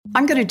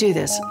I'm going to do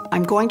this.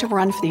 I'm going to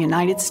run for the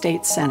United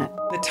States Senate.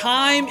 The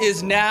time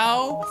is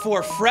now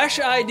for fresh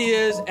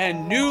ideas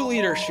and new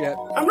leadership.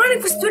 I'm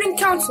running for student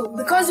council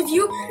because of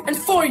you and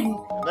for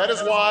you. That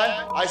is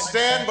why I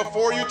stand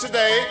before you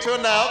today to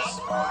announce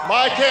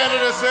my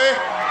candidacy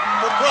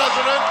for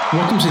president.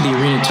 Welcome to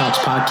the Arena Talks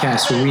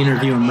podcast, where we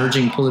interview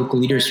emerging political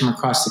leaders from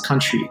across the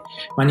country.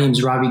 My name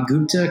is Ravi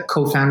Gupta,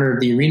 co-founder of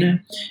the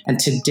Arena, and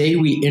today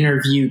we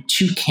interview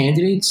two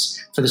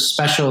candidates for the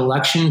special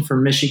election for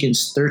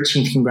Michigan's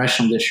 13th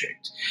congressional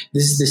district.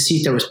 This is the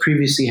seat that was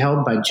previously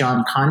held by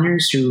John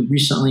Conyers, who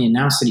recently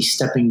announced that he's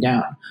stepping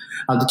down.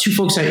 The two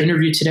folks I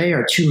interviewed today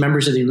are two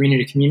members of the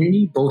Arena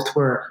community. Both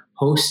were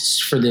hosts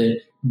for the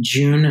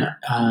June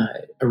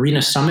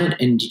Arena Summit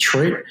in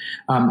Detroit.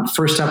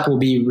 First up will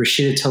be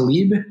Rashida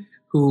Tlaib,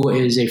 who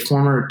is a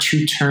former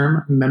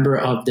two-term member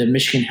of the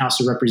Michigan House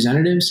of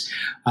Representatives.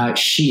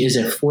 She is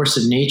a force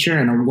of nature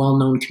and a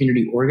well-known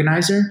community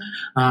organizer.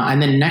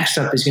 And then next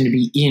up is going to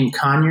be Ian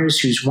Conyers,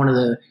 who's one of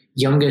the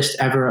youngest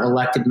ever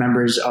elected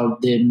members of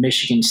the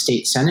Michigan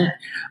State Senate,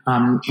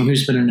 and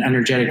who's been an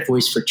energetic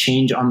voice for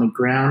change on the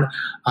ground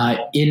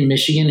in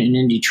Michigan and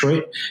in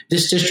Detroit.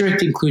 This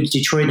district includes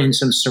Detroit and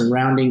some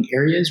surrounding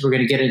areas. We're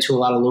going to get into a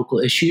lot of local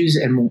issues,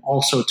 and we'll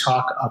also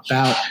talk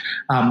about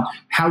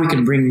how we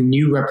can bring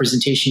new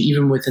representation,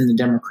 even within the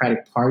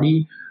Democratic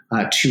Party,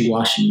 to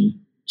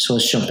Washington. So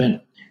let's jump in.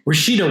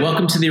 Rashida,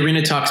 welcome to the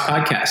Arena Talks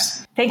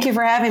podcast. Thank you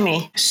for having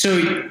me.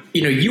 So,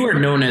 you are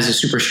known as a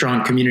super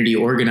strong community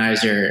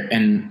organizer.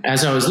 And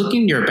as I was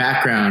looking at your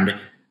background,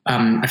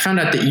 I found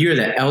out that you're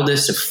the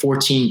eldest of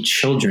 14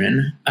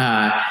 children.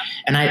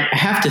 And I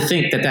have to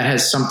think that that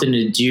has something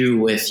to do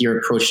with your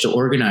approach to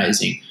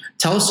organizing.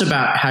 Tell us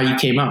about how you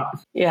came up.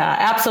 Yeah,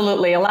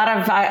 absolutely.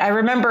 I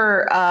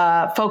remember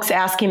folks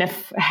asking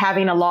if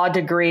having a law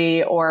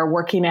degree or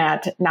working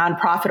at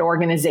nonprofit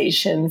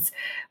organizations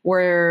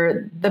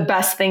were the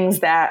best things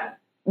that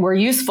were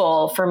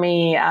useful for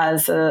me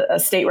as a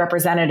state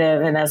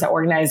representative and as an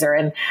organizer.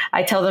 And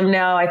I tell them,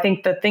 no, I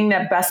think the thing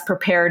that best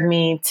prepared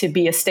me to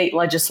be a state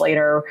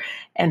legislator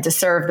and to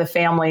serve the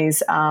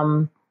families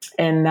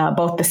in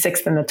both the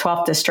 6th and the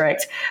 12th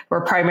district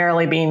were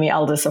primarily being the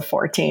eldest of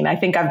 14. I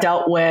think I've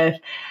dealt with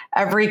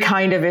every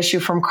kind of issue,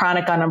 from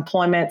chronic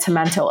unemployment to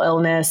mental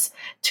illness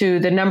to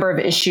the number of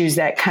issues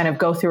that kind of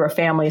go through a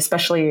family,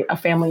 especially a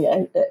family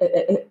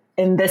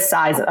in this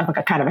size of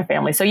a kind of a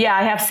family. So yeah,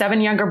 I have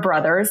 7 younger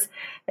brothers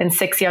and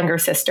 6 younger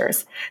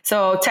sisters.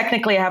 So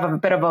technically I have a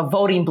bit of a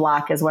voting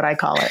block is what I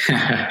call it.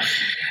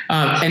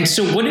 And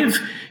so what if,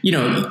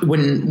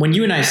 when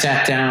you and I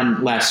sat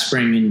down last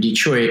spring in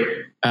Detroit,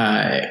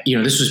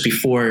 this was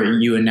before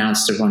you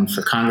announced to run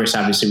for Congress.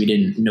 Obviously, we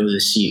didn't know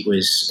the seat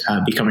was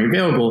becoming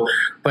available,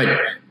 but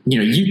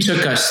you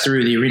took us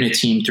through the Arena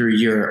team through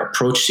your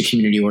approach to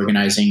community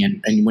organizing.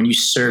 And when you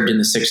served in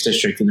the 6th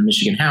district in the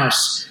Michigan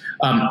House,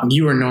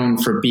 you were known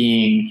for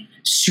being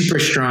super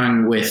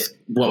strong with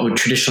what would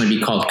traditionally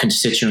be called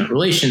constituent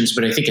relations,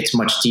 but I think it's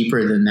much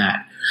deeper than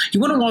that. You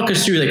want to walk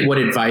us through what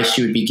advice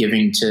you would be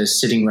giving to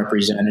sitting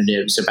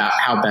representatives about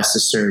how best to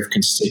serve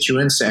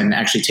constituents and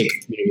actually take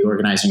a community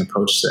organizing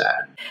approach to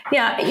that?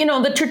 Yeah,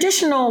 the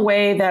traditional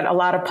way that a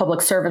lot of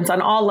public servants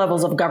on all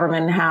levels of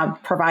government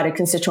have provided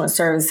constituent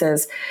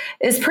services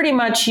is pretty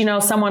much,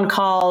 someone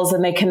calls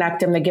and they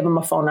connect them, they give them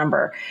a phone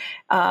number.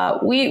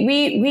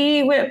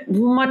 We went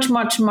much,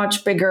 much,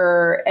 much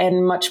bigger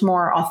and much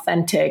more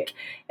authentic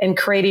in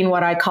creating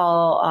what I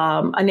call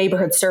a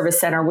neighborhood service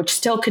center, which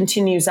still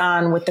continues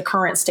on with the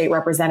current state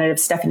representative,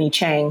 Stephanie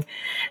Chang.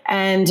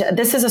 And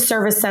this is a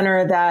service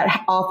center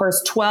that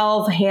offers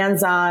 12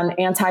 hands-on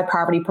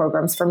anti-poverty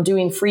programs, from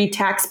doing free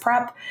tax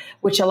prep,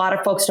 which a lot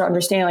of folks don't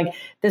understand.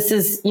 This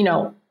is,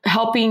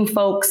 helping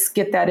folks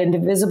get that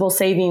indivisible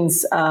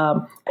savings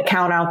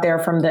account out there,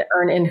 from the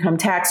earned income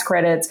tax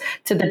credits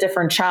to the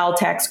different child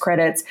tax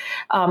credits.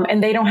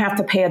 And they don't have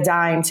to pay a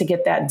dime to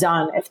get that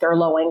done if they're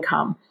low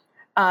income.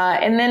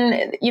 And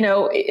then,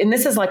 and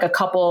this is like a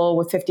couple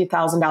with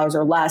 $50,000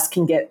 or less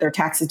can get their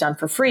taxes done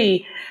for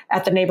free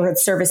at the neighborhood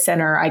service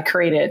center I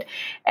created.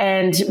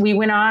 And we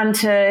went on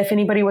to, if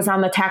anybody was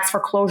on the tax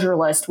foreclosure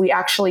list, we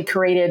actually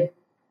created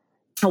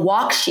a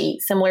walk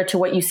sheet similar to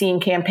what you see in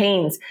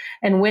campaigns,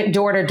 and went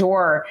door to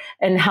door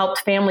and helped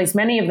families.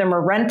 Many of them were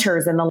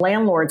renters and the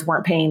landlords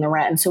weren't paying the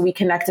rent. And so we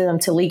connected them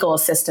to legal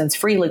assistance,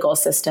 free legal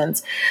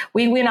assistance.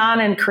 We went on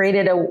and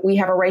created We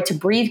Have a Right to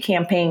Breathe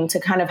campaign to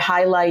kind of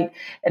highlight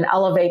and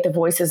elevate the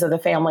voices of the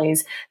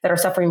families that are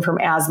suffering from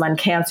asthma and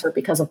cancer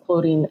because of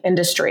polluting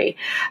industry.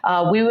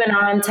 We went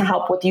on to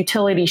help with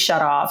utility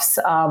shutoffs.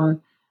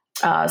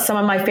 Some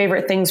of my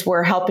favorite things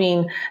were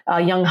helping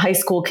young high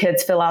school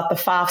kids fill out the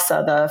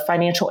FAFSA, the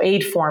financial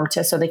aid form,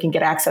 so they can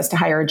get access to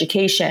higher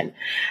education.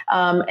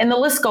 And the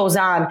list goes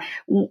on.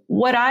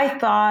 What I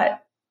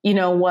thought,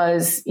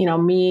 was,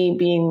 me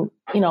being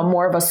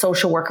more of a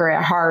social worker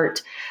at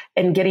heart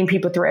and getting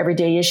people through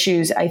everyday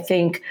issues, I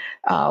think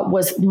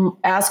was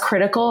as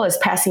critical as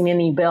passing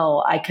any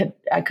bill I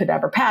could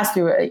ever pass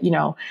through,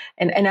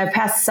 and I've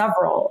passed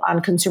several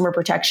on consumer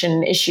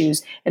protection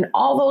issues. And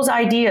all those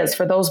ideas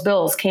for those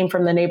bills came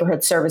from the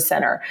Neighborhood Service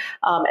Center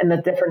and the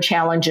different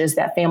challenges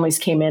that families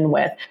came in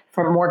with,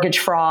 from mortgage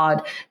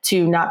fraud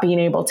to not being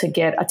able to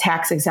get a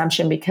tax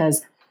exemption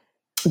because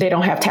they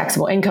don't have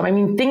taxable income. I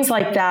mean, things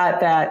like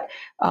that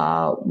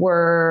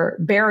were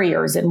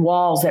barriers and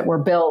walls that were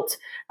built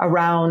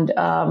around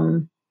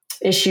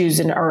issues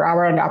or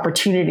around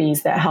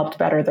opportunities that helped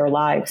better their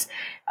lives.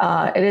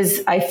 It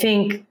is, I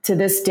think, to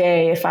this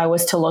day, if I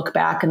was to look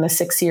back in the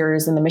 6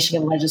 years in the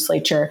Michigan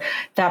legislature,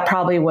 that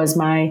probably was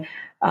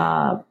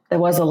there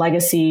was a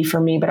legacy for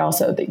me, but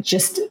also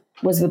just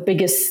was the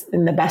biggest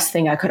and the best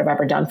thing I could have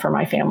ever done for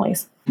my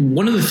families.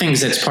 One of the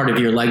things that's part of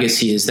your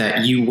legacy is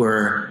that you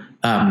were,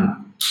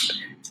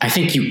 I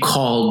think you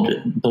called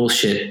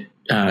bullshit,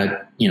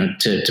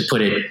 to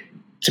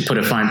put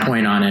a fine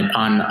point on it,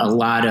 on a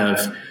lot of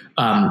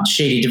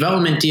shady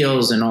development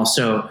deals, and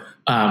also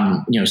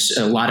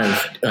a lot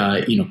of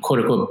quote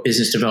unquote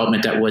business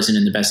development that wasn't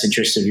in the best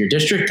interest of your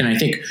district. And I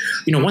think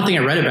one thing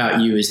I read about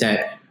you is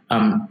that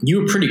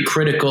you were pretty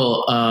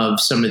critical of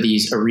some of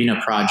these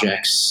arena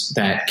projects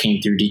that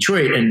came through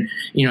Detroit. And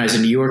as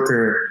a New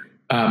Yorker,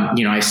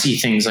 I see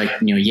things like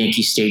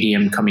Yankee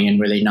Stadium coming in,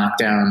 where they knocked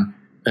down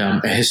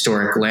a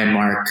historic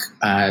landmark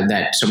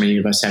that so many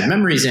of us have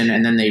memories in,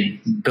 and then they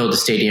build a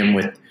stadium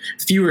with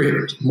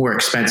fewer, more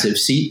expensive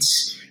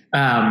seats.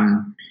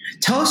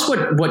 Tell us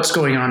what's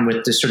going on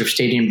with this sort of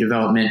stadium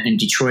development in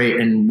Detroit,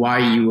 and why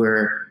you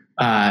were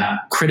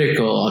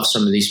critical of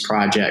some of these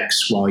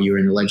projects while you were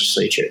in the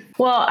legislature.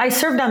 Well, I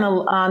served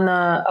on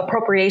the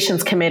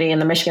Appropriations Committee in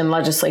the Michigan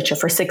legislature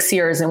for 6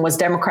 years and was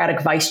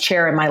Democratic vice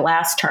chair in my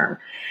last term.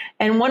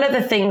 And one of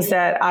the things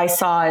that I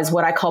saw is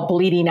what I call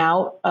bleeding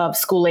out of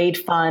school aid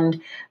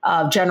fund,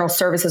 general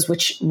services,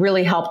 which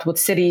really helped with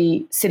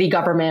city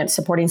government,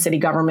 supporting city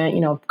government,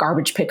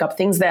 garbage pickup,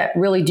 things that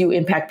really do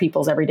impact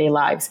people's everyday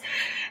lives.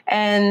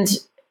 And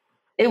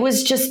it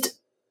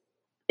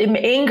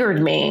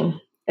angered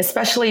me,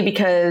 especially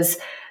because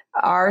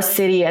our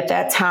city at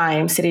that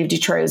time, City of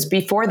Detroit, was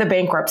before the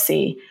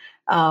bankruptcy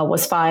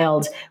was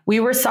filed. We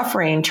were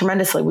suffering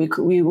tremendously.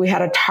 We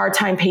had a hard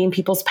time paying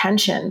people's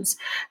pensions.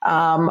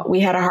 We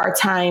had a hard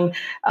time.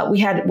 We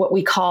had what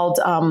we called,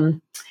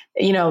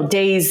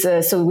 days.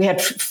 So we had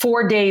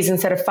 4 days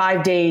instead of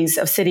 5 days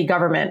of city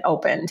government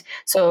opened.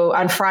 So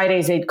on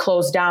Fridays, they'd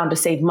close down to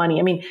save money.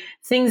 I mean,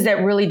 things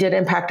that really did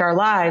impact our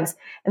lives.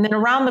 And then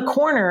around the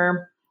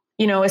corner,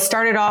 it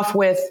started off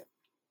with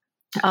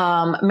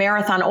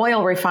Marathon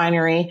Oil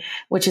Refinery,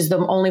 which is the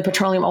only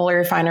petroleum oil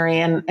refinery,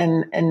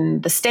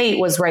 and the state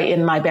was right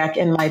in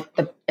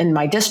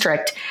my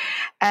district.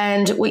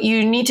 And what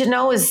you need to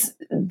know is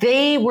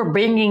they were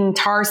bringing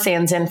tar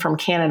sands in from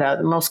Canada,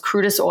 the most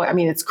crudest oil. I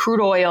mean, it's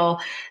crude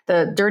oil,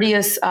 the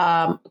dirtiest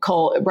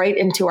coal, right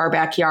into our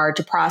backyard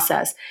to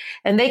process.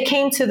 And they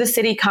came to the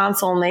city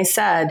council and they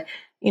said,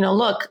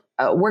 look,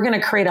 we're going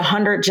to create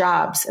 100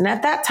 jobs. And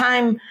at that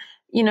time,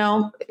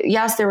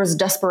 yes, there was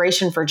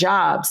desperation for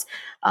jobs,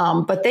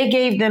 but they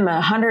gave them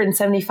a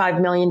 $175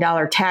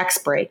 million tax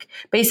break,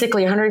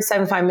 basically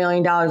 $175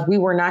 million we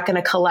were not going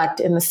to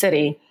collect in the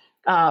city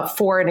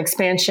for an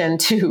expansion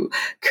to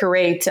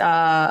create,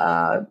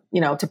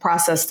 to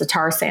process the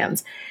tar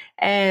sands.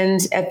 And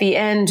at the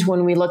end,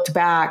 when we looked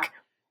back,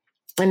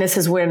 and this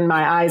is when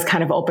my eyes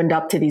kind of opened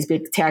up to these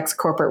big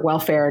corporate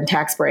welfare and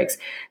tax breaks,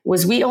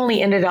 was we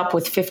only ended up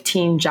with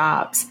 15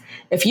 jobs.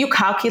 If you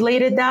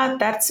calculated that,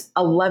 that's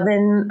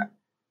 $11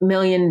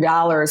 million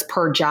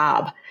per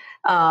job.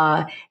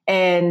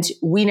 And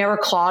we never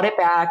clawed it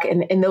back.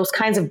 And those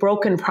kinds of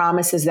broken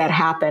promises that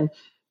happen.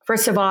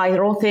 First of all, I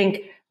don't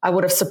think I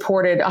would have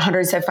supported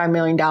 $175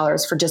 million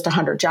for just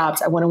 100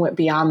 jobs. I would have went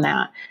beyond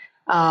that.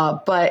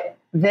 But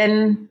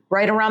then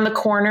right around the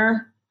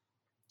corner,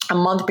 a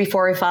month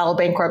before we filed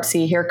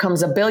bankruptcy, here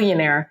comes a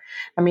billionaire.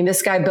 I mean,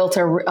 this guy built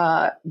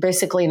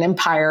basically an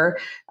empire,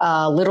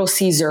 Little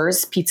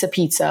Caesars,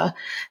 pizza,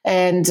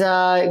 and,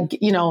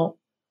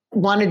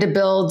 wanted to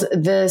build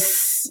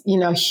this,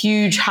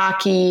 huge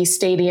hockey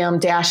stadium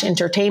 /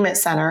 entertainment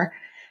center.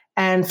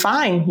 And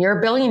fine, you're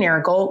a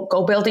billionaire.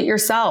 Go build it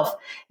yourself.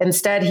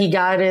 Instead, he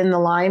got in the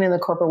line, in the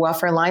corporate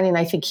welfare line, and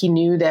I think he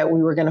knew that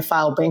we were going to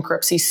file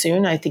bankruptcy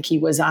soon. I think he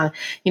was on,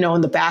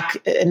 in the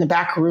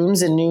back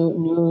rooms and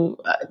knew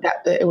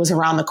that it was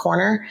around the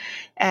corner.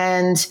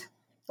 And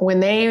when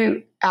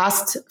they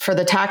asked for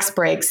the tax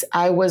breaks,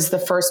 I was the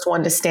first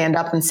one to stand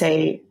up and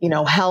say,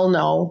 hell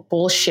no,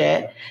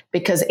 bullshit,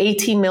 because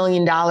 $18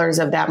 million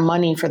of that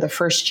money for the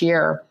first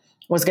year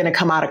was going to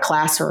come out of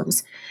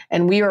classrooms.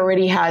 And we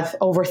already had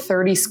over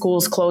 30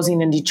 schools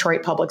closing in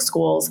Detroit public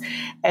schools.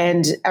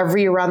 And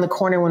every around the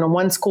corner, when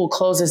one school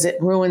closes,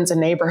 it ruins a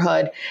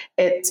neighborhood.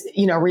 It,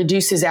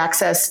 reduces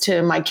access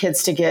to my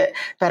kids to get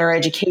better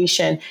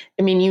education.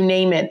 I mean, you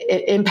name it,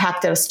 it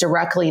impacted us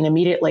directly and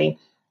immediately.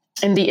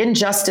 And the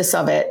injustice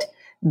of it,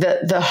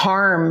 the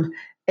harm,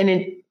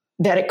 and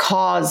that it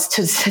caused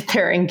to sit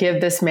there and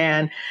give this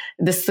man,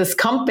 this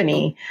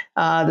company,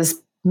 this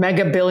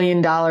mega $1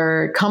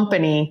 billion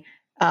company,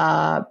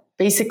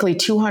 basically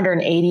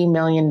 $280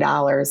 million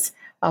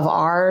of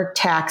our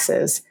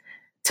taxes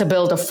to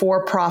build a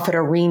for-profit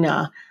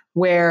arena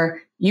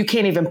where you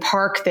can't even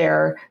park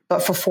there, but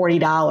for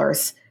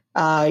 $40,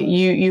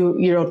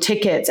 you know,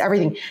 tickets,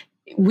 everything.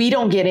 We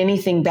don't get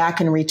anything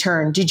back in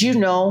return. Did you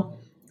know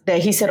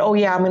that he said, oh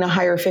yeah, I'm going to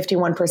hire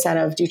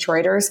 51% of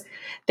Detroiters?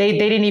 They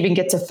didn't even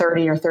get to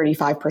 30 or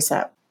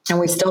 35%. And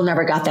we still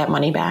never got that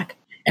money back.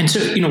 And so,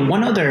 you know,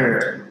 one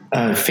other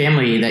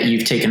family that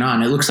you've taken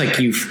on, it looks like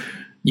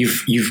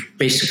you've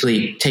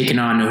basically taken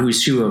on a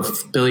who's who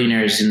of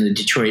billionaires in the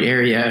Detroit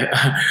area.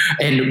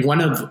 And one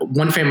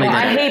family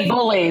that I hate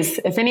bullies.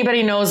 If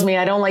anybody knows me,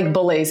 I don't like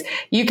bullies.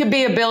 You could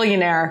be a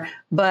billionaire,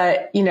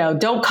 but you know,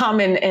 don't come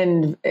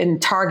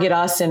and target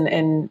us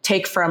and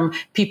take from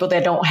people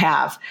that don't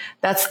have.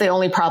 That's the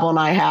only problem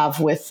I have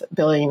with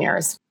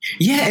billionaires.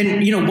 Yeah.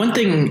 And, you know, one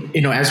thing,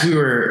 you know, as we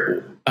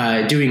were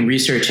doing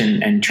research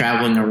and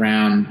traveling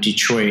around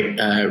Detroit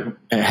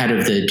ahead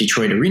of the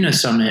Detroit Arena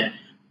Summit,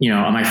 you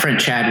know, my friend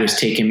Chad was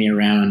taking me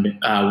around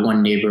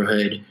one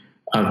neighborhood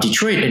of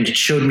Detroit and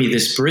showed me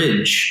this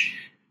bridge.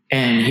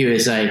 And he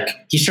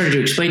started to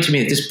explain to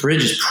me that this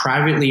bridge is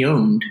privately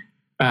owned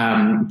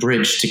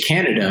bridge to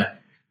Canada.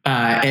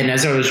 And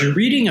as I was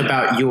reading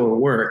about your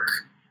work,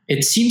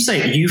 it seems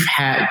like you've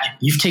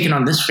taken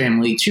on this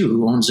family too,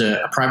 who owns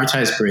a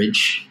privatized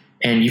bridge,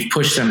 and you've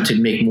pushed them to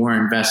make more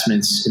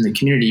investments in the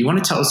community. You want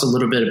to tell us a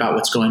little bit about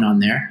what's going on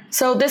there?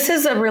 So this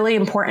is a really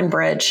important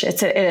bridge.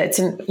 It's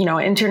an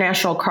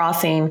international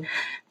crossing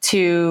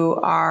to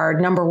our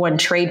number one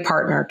trade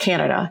partner,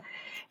 Canada.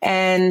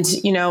 And,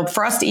 you know,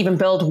 for us to even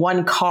build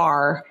one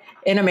car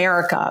in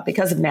America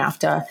because of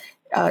NAFTA,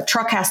 a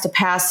truck has to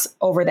pass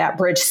over that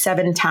bridge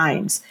 7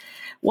 times.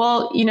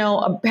 Well, you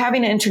know,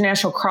 having an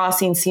international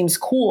crossing seems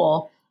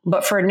cool,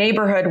 but for a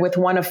neighborhood with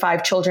 1 of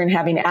 5 children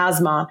having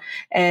asthma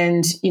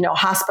and, you know,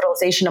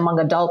 hospitalization among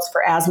adults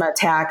for asthma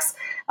attacks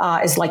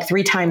is like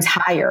 3 times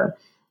higher.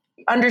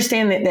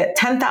 Understand that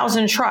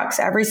 10,000 trucks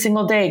every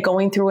single day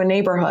going through a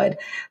neighborhood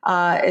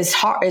is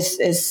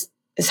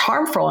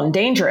harmful and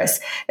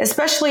dangerous,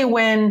 especially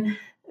when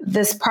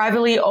this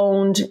privately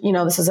owned, you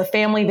know, this is a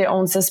family that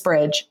owns this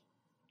bridge,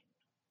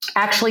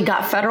 actually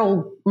got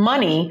federal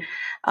money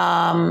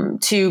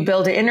to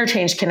build an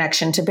interchange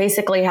connection to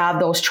basically have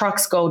those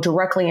trucks go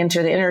directly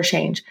into the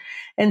interchange.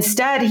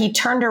 Instead, he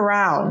turned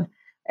around,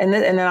 and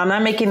then I'm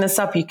not making this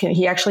up.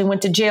 He actually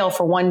went to jail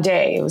for 1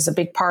 day. It was a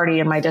big party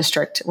in my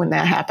district when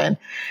that happened,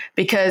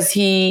 because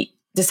he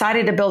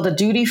decided to build a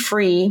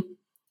duty-free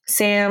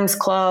Sam's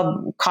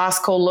Club,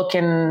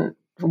 Costco-looking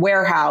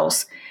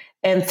warehouse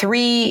and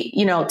 3,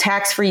 you know,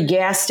 tax-free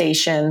gas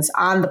stations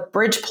on the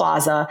bridge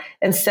plaza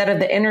instead of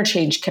the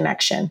interchange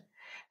connection.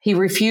 He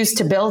refused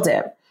to build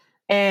it.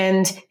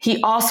 And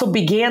he also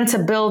began to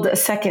build a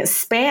second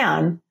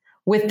span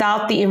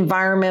without the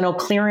environmental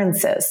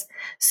clearances.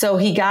 So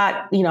he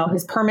got, you know,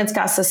 his permits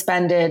got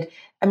suspended.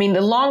 I mean,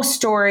 the long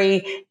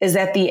story is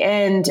at the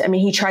end, I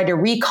mean, he tried to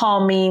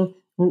recall me,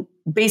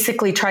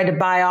 basically tried to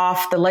buy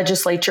off the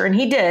legislature, and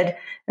he did.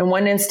 In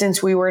one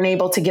instance, we weren't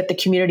able to get the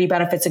community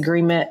benefits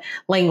agreement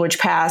language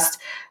passed,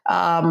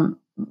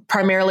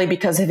 primarily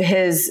because of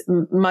his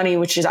money,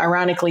 which is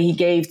ironically he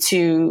gave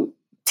to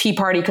Tea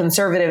Party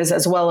conservatives,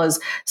 as well as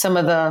some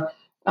of the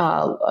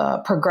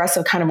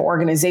progressive kind of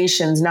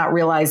organizations, not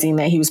realizing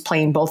that he was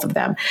playing both of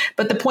them.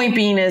 But the point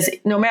being is,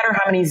 no matter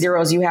how many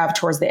zeros you have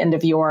towards the end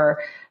of your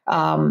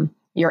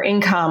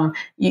income,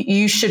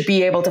 you should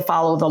be able to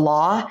follow the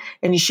law,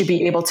 and you should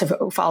be able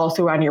to follow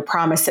through on your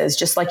promises,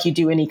 just like you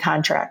do any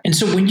contract. And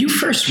so when you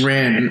first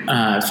ran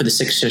for the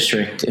 6th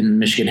District in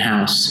Michigan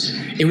House,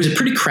 it was a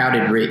pretty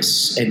crowded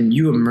race, and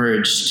you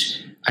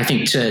emerged, I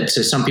think, to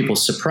some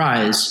people's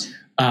surprise,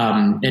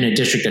 in a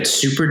district that's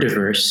super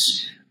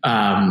diverse,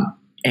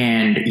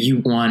 and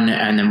you won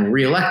and then were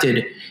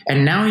reelected.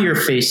 And now you're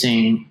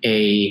facing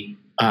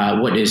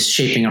what is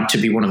shaping up to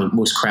be one of the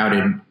most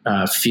crowded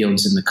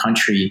fields in the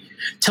country.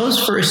 Tell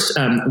us first,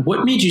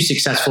 what made you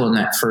successful in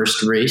that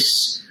first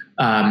race,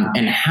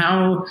 and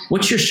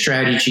what's your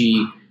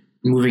strategy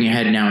moving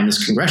ahead now in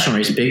this congressional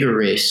race, bigger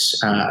race,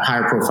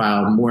 higher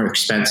profile, more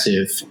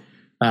expensive?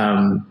 What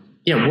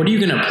are you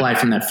going to apply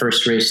from that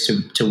first race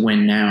to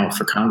win now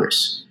for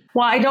Congress?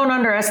 Well, I don't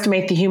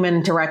underestimate the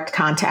human direct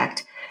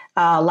contact.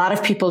 A lot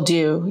of people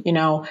do. You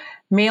know,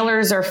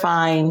 mailers are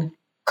fine,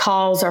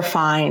 calls are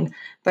fine,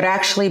 but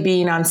actually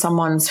being on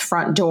someone's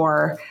front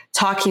door,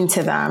 talking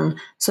to them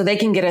so they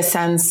can get a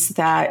sense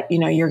that, you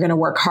know, you're going to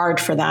work hard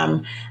for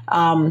them,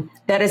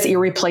 that is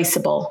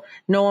irreplaceable.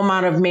 No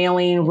amount of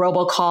mailing,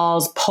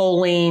 robocalls,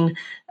 polling,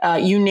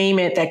 you name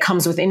it, that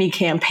comes with any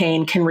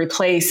campaign can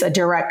replace a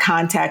direct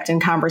contact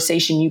and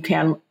conversation you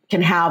can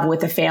have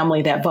with a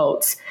family that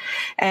votes.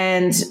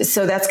 And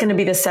so that's going to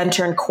be the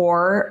center and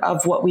core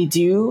of what we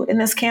do in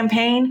this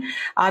campaign.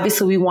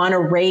 Obviously, we want to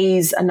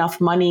raise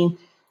enough money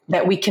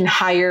that we can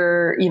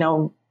hire, you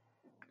know,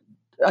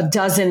 a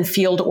dozen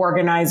field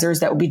organizers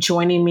that will be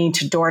joining me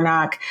to door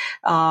knock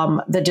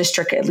the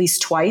district at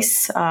least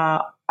twice.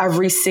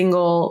 Every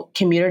single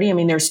community. I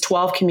mean, there's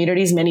 12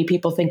 communities. Many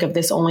people think of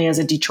this only as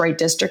a Detroit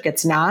district.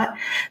 It's not.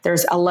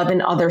 There's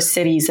 11 other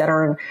cities that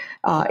are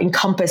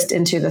encompassed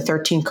into the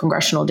 13th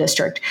congressional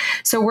district.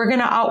 So we're going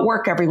to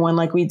outwork everyone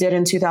like we did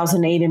in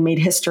 2008 and made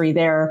history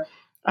there.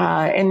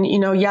 And,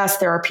 yes,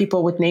 there are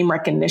people with name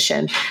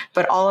recognition,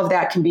 but all of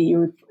that can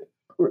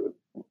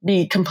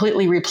be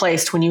completely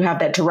replaced when you have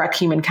that direct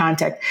human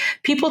contact.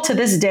 People to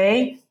this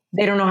day,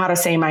 they don't know how to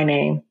say my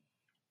name,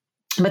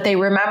 but they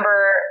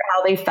remember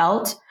how they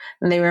felt,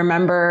 and they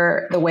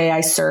remember the way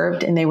I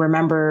served, and they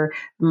remember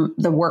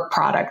the work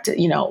product,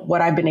 what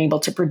I've been able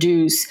to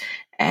produce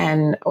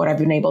and what I've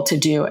been able to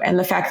do, and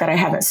the fact that I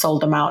haven't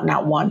sold them out,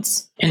 not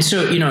once. And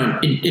so,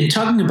 in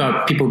talking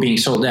about people being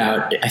sold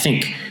out, I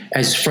think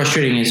as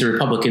frustrating as the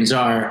Republicans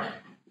are,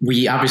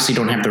 we obviously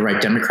don't have the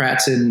right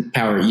Democrats in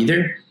power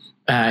either.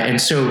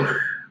 And so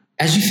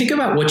as you think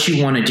about what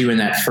you want to do in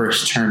that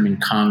first term in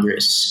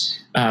Congress,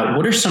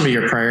 what are some of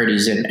your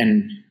priorities,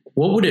 and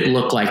what would it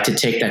look like to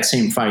take that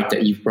same fight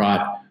that you've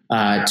brought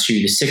to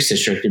the 6th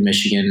District in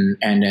Michigan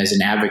and as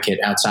an advocate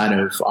outside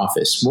of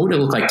office? What would it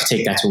look like to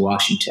take that to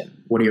Washington?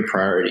 What are your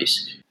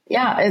priorities?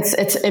 Yeah,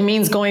 it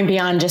means going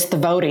beyond just the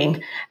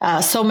voting.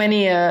 So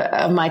many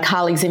of my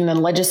colleagues, even in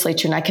the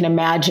legislature, and I can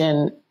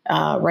imagine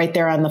right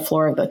there on the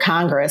floor of the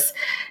Congress,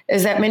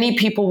 is that many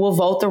people will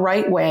vote the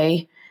right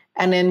way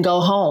and then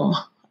go home.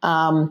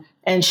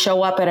 And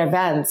show up at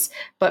events,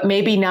 but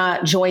maybe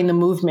not join the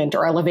movement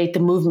or elevate the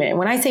movement. And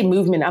when I say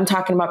movement, I'm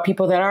talking about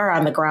people that are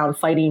on the ground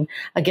fighting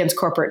against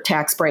corporate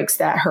tax breaks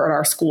that hurt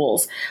our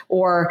schools,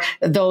 or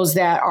those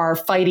that are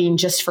fighting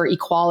just for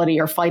equality,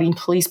 or fighting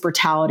police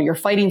brutality, or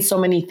fighting so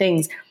many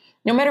things.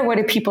 No matter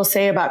what people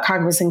say about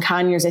Congressman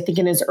Conyers, I think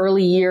in his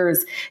early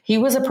years, he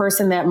was a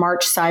person that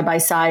marched side by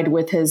side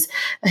with his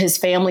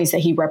families that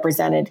he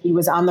represented. He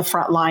was on the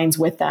front lines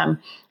with them.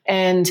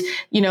 And,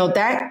 a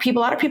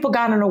lot of people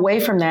gotten away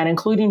from that,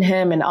 including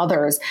him and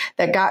others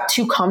that got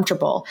too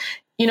comfortable.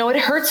 It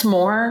hurts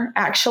more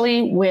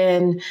actually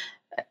when,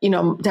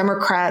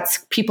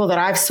 Democrats, people that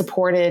I've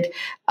supported,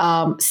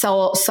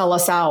 sell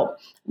us out,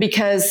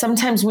 because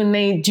sometimes when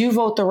they do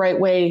vote the right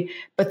way,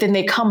 but then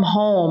they come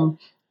home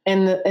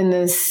and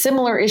the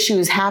similar issue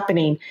is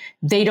happening,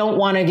 they don't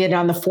want to get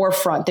on the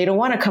forefront. They don't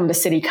want to come to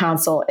city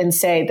council and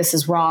say, this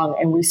is wrong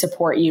and we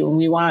support you. And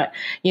we want,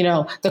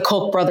 the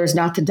Koch brothers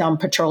not to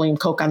dump petroleum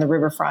coke on the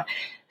riverfront.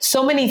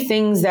 So many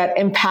things that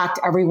impact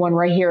everyone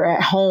right here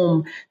at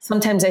home,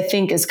 sometimes I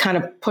think is kind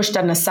of pushed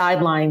on the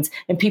sidelines,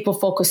 and people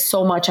focus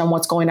so much on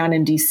what's going on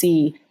in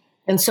DC.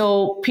 And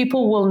so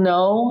people will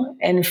know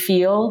and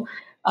feel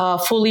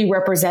fully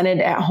represented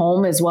at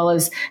home, as well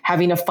as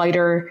having a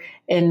fighter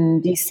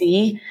in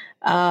DC.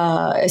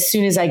 As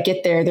soon as I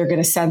get there, they're going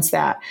to sense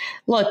that.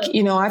 Look,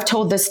 I've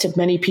told this to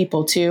many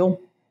people too.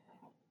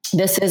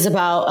 This is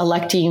about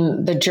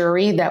electing the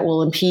jury that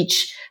will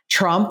impeach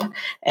Trump.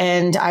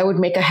 And I would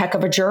make a heck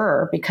of a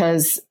juror,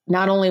 because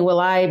not only will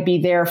I be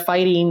there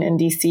fighting in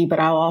DC, but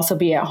I'll also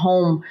be at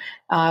home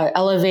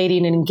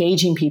elevating and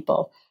engaging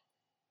people.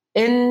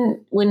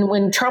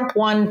 When Trump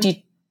won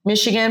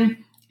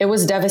Michigan, it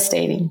was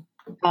devastating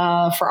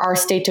for our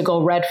state to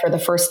go red for the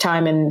first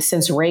time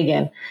since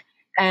Reagan.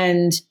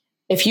 And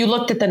if you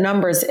looked at the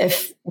numbers,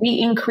 if we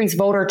increased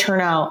voter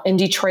turnout in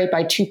Detroit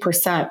by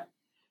 2%,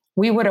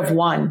 we would have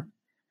won.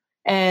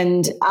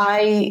 And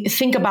I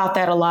think about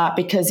that a lot,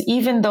 because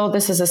even though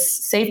this is a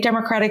safe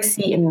Democratic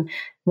seat, and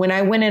when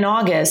I win in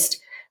August,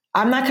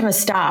 I'm not going to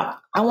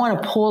stop. I want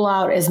to pull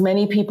out as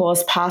many people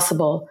as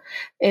possible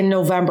in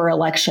November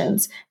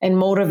elections and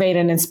motivate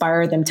and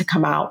inspire them to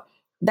come out.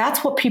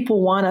 That's what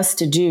people want us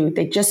to do.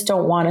 They just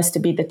don't want us to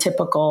be the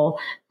typical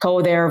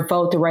go there,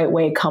 vote the right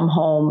way, come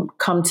home,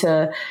 come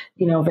to,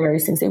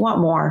 various things. They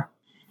want more.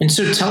 And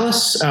so tell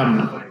us,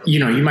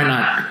 you might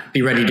not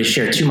be ready to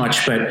share too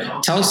much,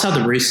 but tell us how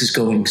the race is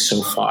going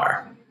so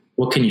far.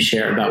 What can you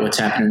share about what's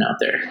happening out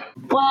there?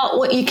 Well,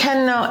 what you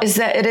can know is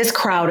that it is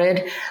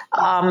crowded.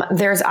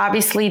 There's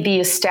obviously the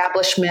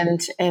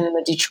establishment in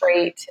the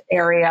Detroit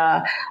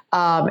area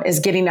is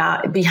getting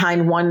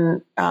behind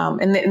one,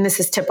 and this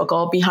is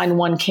typical, behind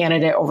one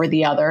candidate over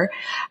the other.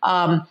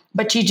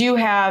 But you do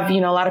have, a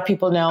lot of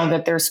people know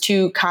that there's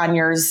two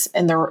Conyers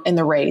in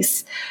the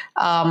race.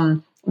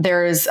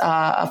 There's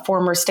a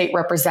former state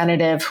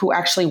representative who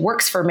actually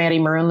works for Matty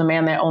Maroon, the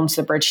man that owns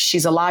the bridge.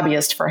 She's a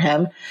lobbyist for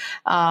him.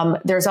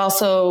 There's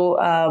also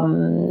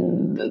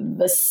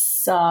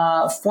this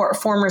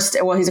former,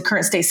 he's a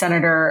current state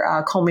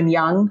senator, Coleman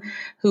Young,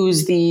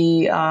 who's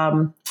the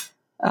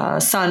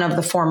son of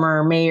the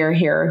former mayor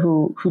here,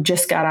 who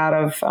just got out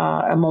of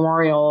a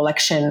memorial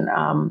election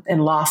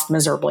and lost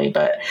miserably.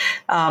 But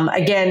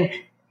again,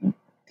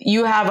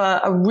 you have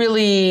a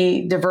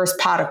really diverse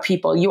pot of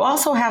people. You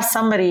also have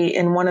somebody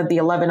in one of the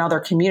 11 other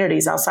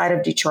communities outside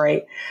of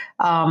Detroit,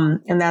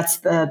 and that's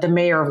the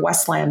mayor of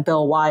Westland,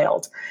 Bill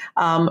Wild,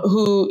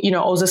 who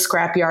owns a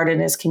scrapyard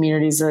in his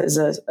community, is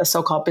a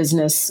so-called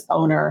business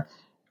owner.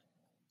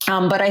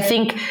 But I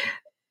think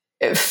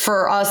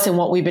for us and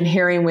what we've been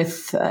hearing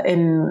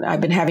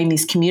I've been having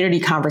these community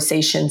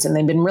conversations, and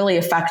they've been really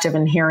effective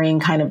in hearing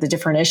kind of the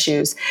different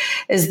issues,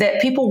 is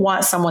that people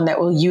want someone that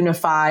will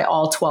unify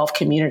all 12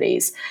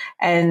 communities.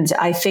 And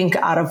I think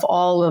out of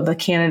all of the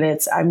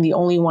candidates, I'm the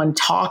only one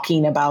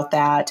talking about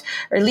that,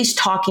 or at least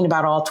talking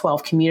about all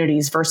 12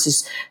 communities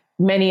versus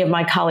many of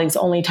my colleagues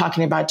only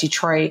talking about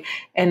Detroit,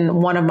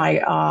 and one of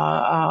my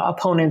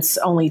opponents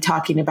only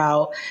talking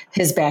about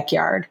his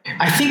backyard.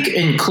 I think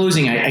in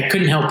closing, I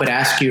couldn't help but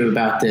ask you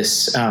about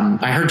this.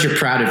 I heard you're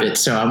proud of it,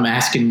 so I'm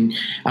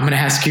going to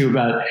ask you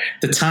about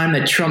the time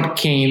that Trump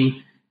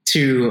came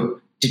to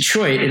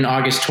Detroit in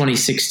August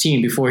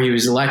 2016 before he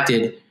was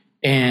elected,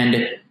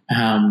 and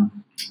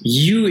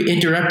you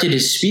interrupted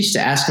his speech to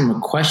ask him a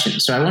question.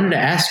 So I wanted to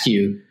ask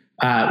you,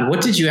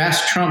 what did you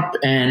ask Trump,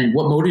 and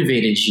what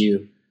motivated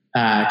you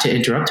to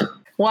interrupt him?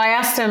 Well, I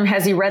asked him,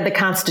 has he read the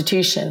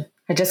Constitution?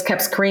 I just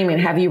kept screaming,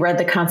 have you read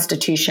the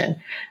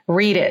Constitution?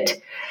 Read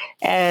it.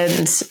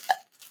 And,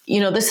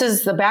 this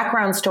is the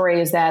background story,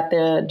 is that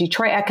the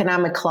Detroit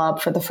Economic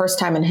Club, for the first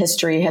time in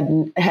history,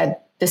 had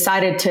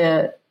decided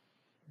to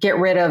get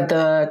rid of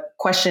the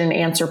question and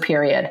answer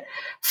period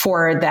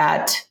for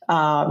that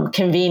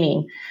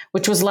convening,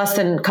 which was less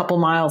than a couple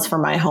miles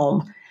from my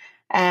home.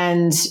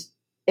 And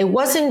it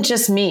wasn't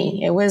just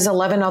me, it was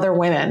 11 other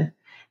women.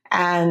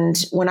 And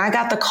when I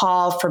got the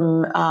call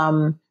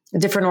from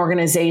different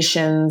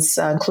organizations,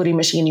 including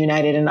Michigan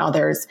United and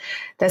others,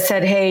 that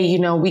said, hey,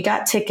 we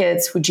got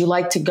tickets. Would you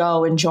like to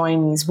go and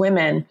join these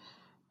women?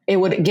 It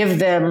would give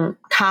them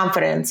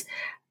confidence.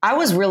 I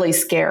was really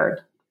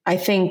scared. I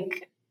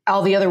think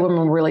all the other women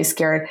were really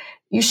scared.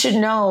 You should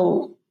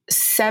know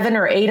 7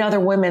 or 8 other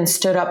women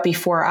stood up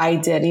before I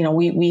did.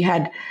 We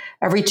had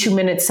every 2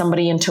 minutes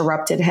somebody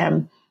interrupted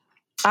him.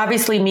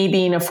 Obviously, me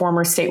being a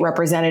former state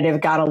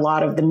representative got a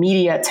lot of the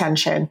media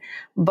attention,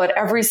 but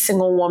every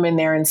single woman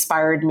there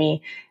inspired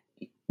me.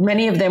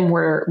 Many of them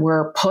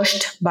were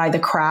pushed by the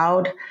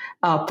crowd,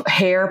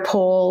 hair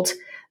pulled.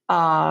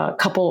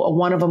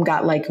 One of them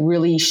got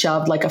really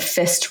shoved like a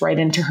fist right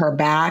into her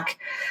back.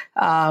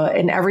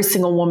 And every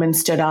single woman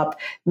stood up,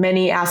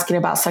 many asking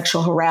about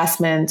sexual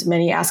harassment,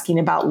 many asking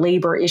about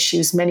labor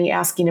issues, many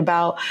asking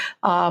about,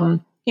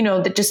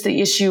 just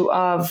the issue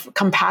of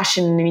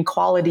compassion and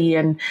equality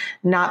and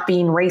not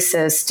being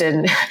racist.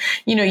 And,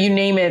 you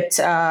name it,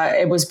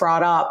 it was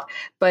brought up.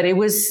 But it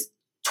was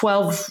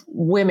 12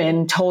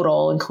 women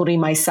total, including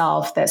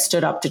myself, that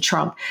stood up to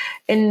Trump.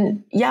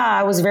 And yeah,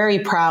 I was very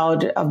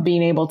proud of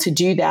being able to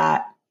do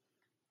that.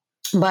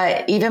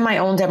 But even my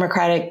own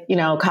Democratic,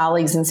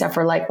 colleagues and stuff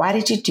were like, why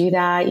did you do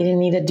that? You didn't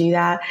need to do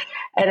that.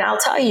 And I'll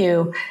tell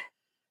you,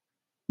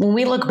 when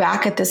we look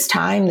back at this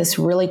time, this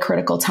really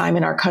critical time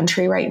in our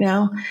country right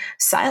now,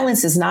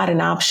 silence is not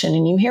an option.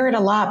 And you hear it a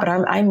lot, but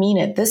I mean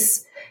it.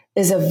 This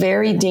is a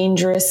very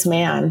dangerous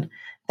man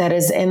that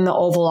is in the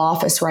Oval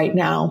Office right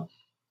now,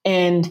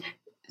 and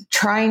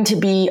trying to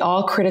be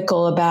all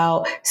critical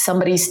about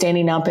somebody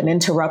standing up and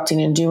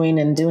interrupting and doing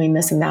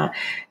this and that.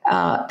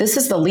 This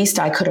is the least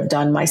I could have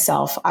done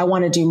myself. I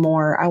want to do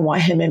more. I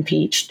want him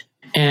impeached.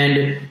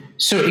 And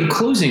so in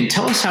closing,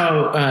 tell us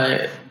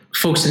how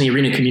folks in the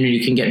ARENA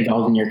community can get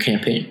involved in your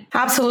campaign.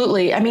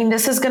 Absolutely. I mean,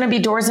 this is going to be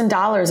doors and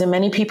dollars. And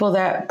many people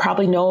that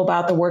probably know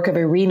about the work of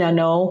ARENA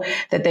know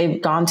that they've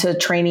gone to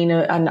training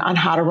on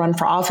how to run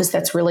for office.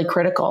 That's really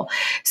critical.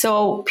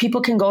 So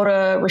people can go to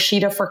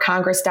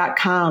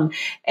rashidaforcongress.com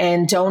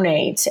and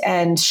donate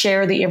and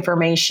share the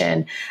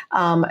information.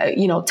 Tell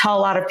a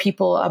lot of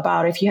people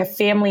about, if you have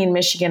family in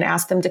Michigan,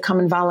 ask them to come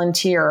and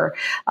volunteer.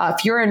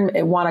 If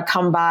want to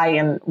come by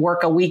and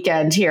work a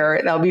weekend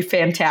here, that would be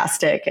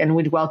fantastic. And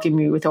we'd welcome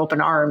you with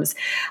open arms.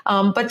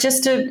 But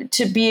just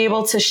to be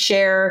able to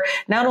share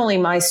not only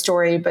my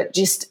story, but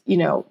just,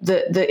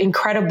 the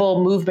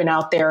incredible movement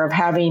out there of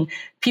having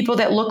people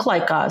that look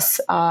like us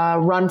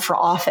run for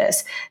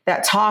office,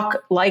 that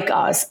talk like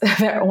us,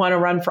 that want to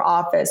run for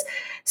office.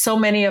 So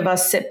many of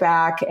us sit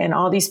back, and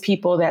all these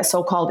people that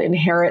so-called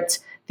inherit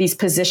these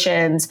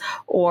positions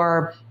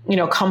or,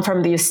 come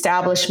from the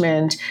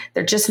establishment,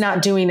 they're just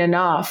not doing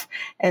enough.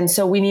 And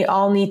so we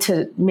all need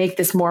to make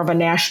this more of a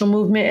national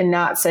movement, and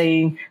not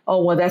saying,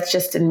 oh, well, that's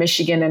just in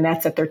Michigan and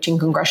that's a 13th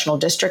congressional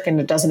district and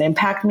it doesn't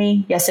impact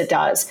me. Yes, it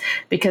does.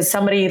 Because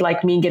somebody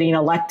like me getting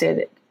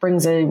elected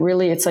brings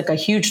it's like a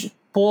huge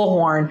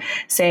bullhorn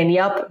saying,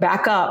 yep,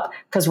 back up,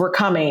 because we're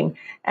coming.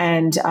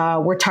 And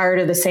we're tired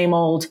of the same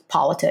old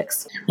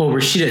politics. Well,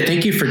 Rashida,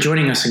 thank you for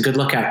joining us, and good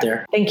luck out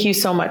there. Thank you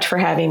so much for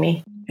having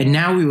me. And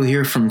now we will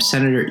hear from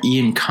Senator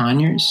Ian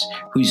Conyers,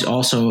 who's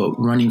also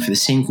running for the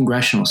same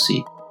congressional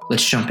seat.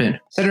 Let's jump in.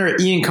 Senator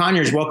Ian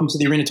Conyers, welcome to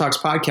the Arena Talks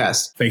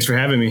podcast. Thanks for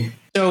having me.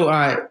 So,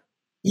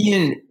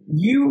 Ian,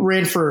 you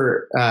ran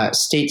for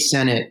state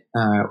senate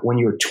when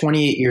you were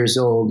 28 years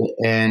old,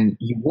 and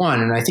you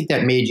won. And I think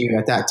that made you,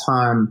 at that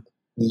time,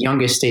 the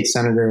youngest state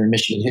senator in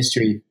Michigan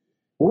history.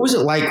 What was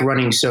it like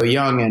running so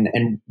young,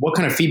 and what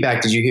kind of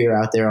feedback did you hear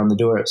out there on the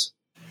doors?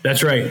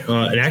 That's right.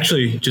 And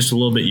actually, just a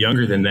little bit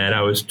younger than that.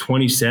 I was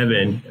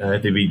 27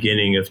 at the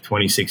beginning of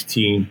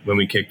 2016 when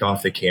we kicked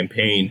off the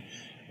campaign.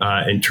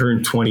 and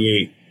turned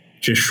 28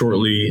 just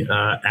shortly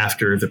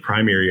after the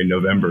primary in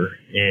November.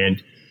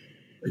 And,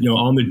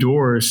 on the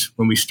doors,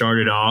 when we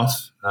started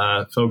off,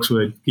 folks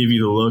would give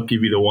you the look,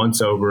 give you the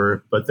once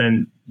over, but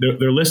then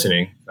they're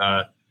listening.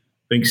 I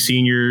think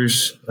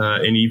seniors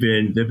and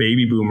even the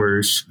baby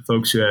boomers,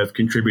 folks who have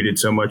contributed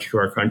so much to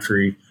our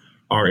country,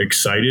 are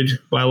excited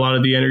by a lot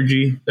of the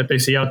energy that they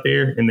see out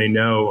there. And they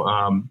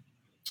know,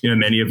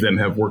 many of them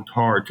have worked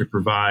hard to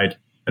provide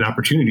an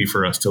opportunity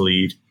for us to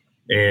lead.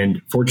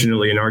 And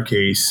fortunately, in our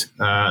case,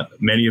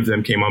 many of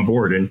them came on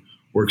board and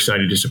were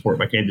excited to support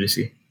my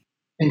candidacy.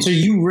 And so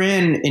you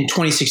ran in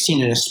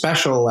 2016 in a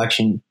special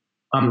election.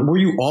 Were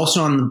you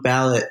also on the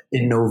ballot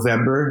in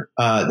November,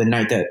 the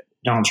night that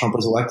Donald Trump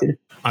was elected?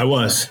 I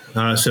was.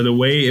 So the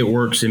way it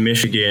works in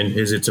Michigan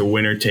is it's a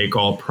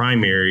winner-take-all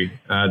primary.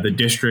 The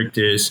district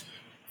is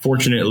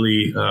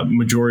fortunately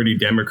majority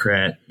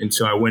Democrat. And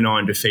so I went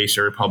on to face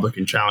a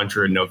Republican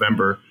challenger in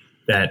November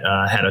that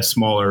had a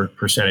smaller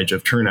percentage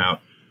of turnout.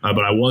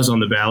 But I was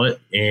on the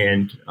ballot.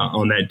 And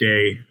on that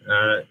day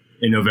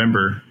in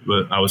November,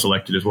 I was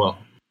elected as well.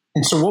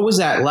 And so what was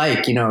that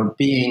like,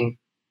 being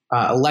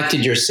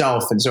elected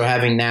yourself? And so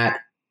having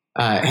that,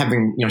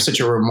 such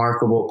a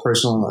remarkable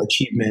personal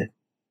achievement,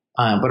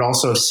 but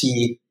also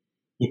see,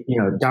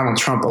 Donald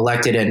Trump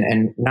elected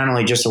and not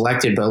only just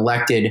elected, but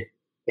elected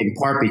in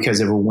part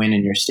because of a win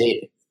in your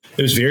state.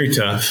 It was very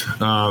tough.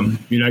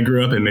 I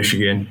grew up in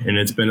Michigan, and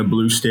it's been a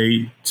blue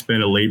state. It's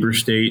been a labor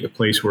state, a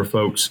place where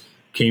folks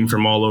came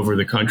from all over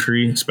the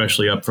country,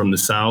 especially up from the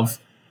South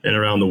and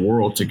around the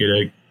world, to get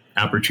an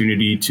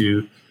opportunity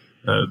to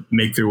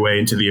make their way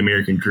into the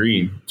American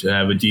dream, to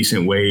have a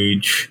decent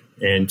wage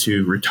and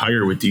to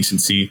retire with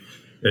decency,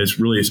 as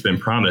really has been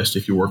promised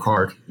if you work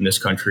hard in this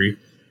country.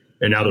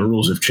 And now the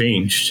rules have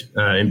changed.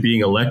 And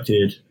being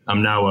elected,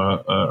 I'm now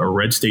a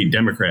red state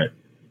Democrat,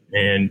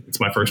 and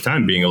it's my first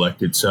time being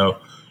elected. So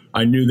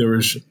I knew there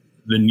was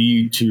the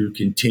need to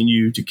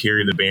continue to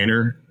carry the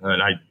banner.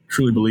 And I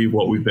truly believe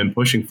what we've been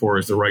pushing for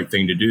is the right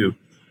thing to do.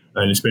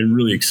 And it's been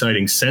really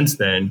exciting since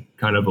then,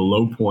 kind of a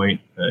low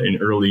point in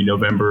early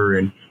November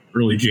and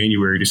early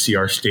January, to see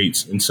our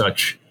states in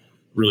such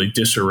really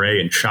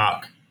disarray and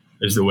shock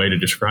is the way to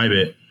describe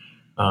it,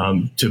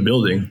 to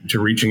building, to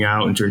reaching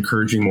out and to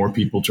encouraging more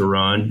people to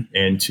run,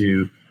 and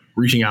to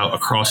reaching out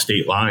across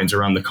state lines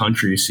around the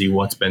country to see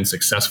what's been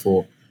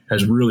successful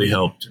has really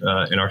helped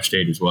in our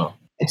state as well.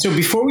 And so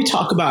before we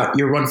talk about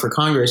your run for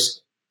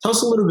Congress, tell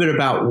us a little bit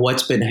about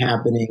what's been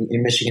happening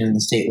in Michigan in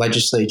the state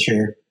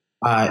legislature.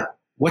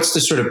 What's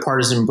the sort of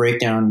partisan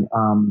breakdown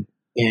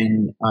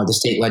in the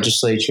state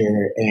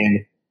legislature,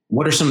 and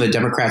what are some of the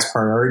Democrats'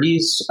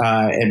 priorities,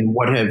 and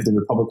what have the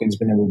Republicans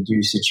been able to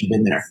do since you've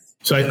been there?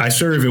 So I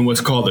serve in what's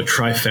called the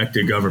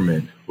trifecta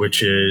government,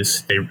 which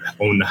is they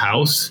own the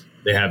House,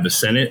 they have the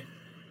Senate,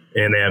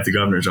 and they have the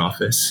governor's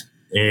office.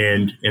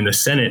 And in the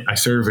Senate, I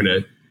serve in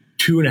a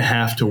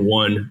 2.5 to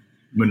 1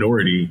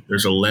 minority.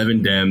 There's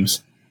 11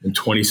 Dems and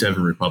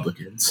 27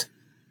 Republicans.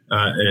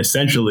 And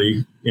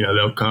essentially,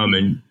 they'll come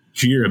and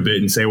jeer a bit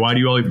and say, why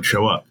do you all even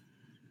show up?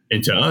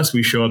 And to us,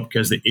 we show up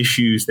because the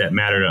issues that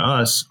matter to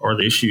us are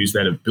the issues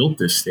that have built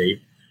this state.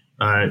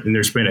 And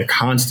there's been a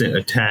constant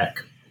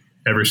attack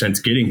ever since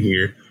getting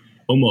here,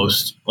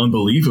 almost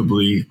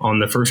unbelievably, on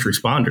the first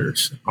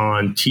responders,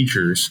 on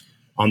teachers,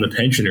 on the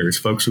pensioners,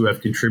 folks who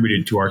have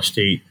contributed to our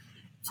state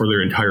for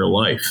their entire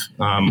life.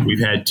 We've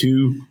had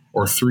 2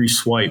 or 3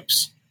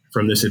 swipes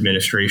from this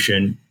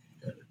administration,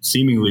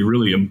 seemingly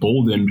really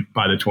emboldened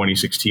by the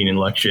 2016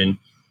 election,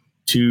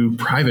 to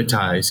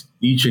privatize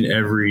each and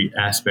every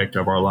aspect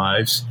of our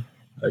lives,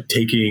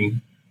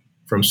 taking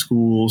from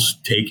schools,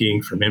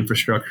 taking from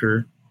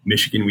infrastructure.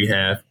 Michigan, we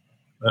have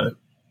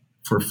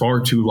for far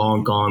too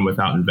long gone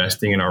without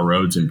investing in our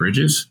roads and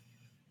bridges.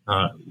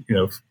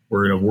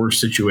 We're in a worse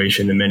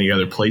situation than many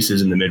other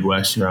places in the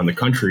Midwest and around the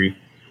country,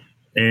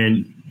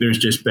 and there's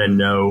just been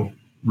no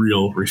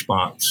real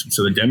response.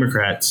 So the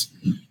Democrats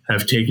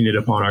have taken it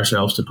upon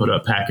ourselves to put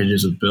up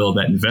packages of bill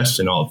that invest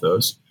in all of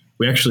those.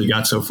 We actually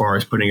got so far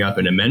as putting up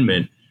an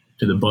amendment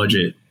to the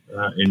budget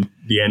in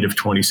the end of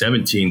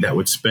 2017 that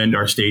would spend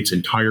our state's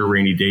entire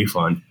rainy day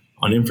fund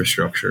on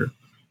infrastructure.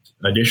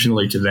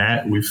 Additionally to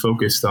that, we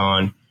focused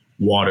on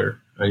water.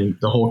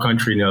 The whole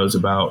country knows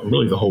about,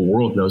 really the whole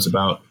world knows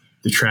about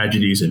the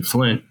tragedies in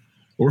Flint.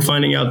 We're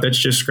finding out that's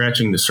just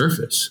scratching the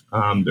surface.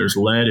 There's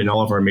lead in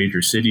all of our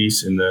major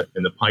cities in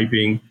the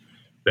piping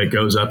that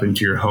goes up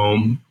into your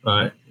home.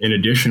 And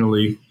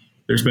additionally,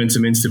 there's been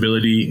some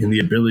instability in the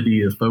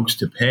ability of folks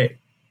to pay.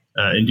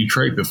 In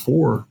Detroit,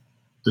 before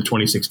the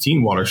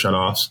 2016 water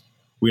shutoffs,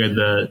 we had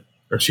the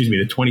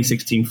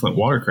 2016 Flint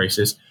water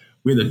crisis.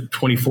 We had the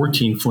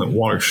 2014 Flint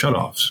water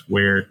shutoffs,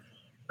 where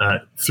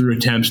through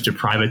attempts to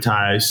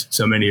privatize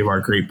so many of our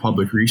great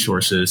public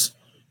resources,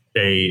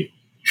 they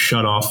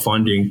shut off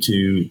funding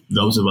to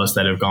those of us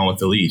that have gone with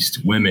the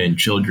least. Women,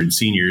 children,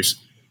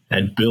 seniors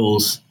had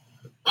bills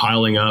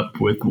piling up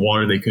with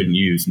water they couldn't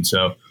use. And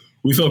so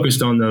we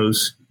focused on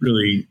those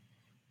really,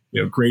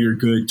 greater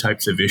good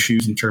types of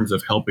issues in terms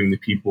of helping the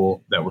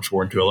people that were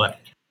sworn to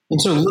elect.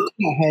 And so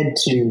looking ahead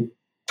to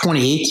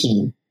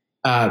 2018.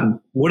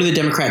 What are the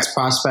Democrats'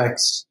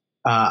 prospects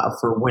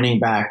for winning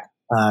back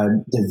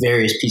the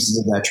various pieces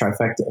of that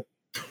trifecta?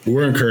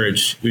 We're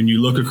encouraged. When you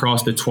look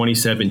across the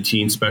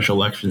 2017 special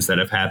elections that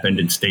have happened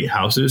in state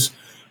houses,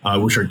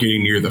 which are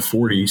getting near the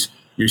 40s,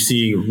 you're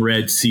seeing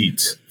red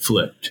seats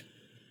flipped.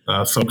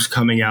 Folks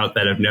coming out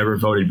that have never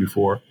voted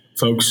before,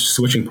 folks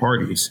switching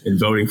parties and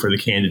voting for the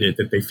candidate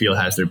that they feel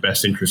has their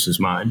best interests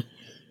in mind.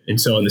 And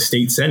so in the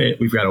state Senate,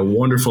 we've got a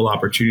wonderful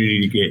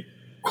opportunity to get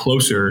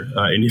closer,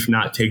 and if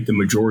not take the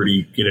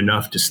majority, get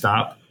enough to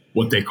stop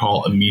what they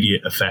call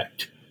immediate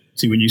effect.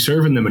 See, when you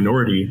serve in the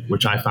minority,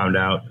 which I found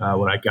out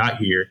when I got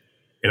here,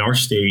 in our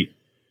state,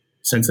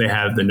 since they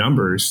have the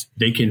numbers,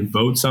 they can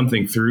vote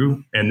something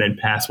through and then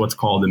pass what's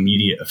called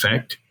immediate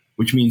effect,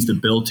 which means the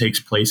bill takes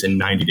place in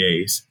 90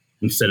 days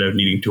instead of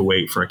needing to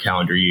wait for a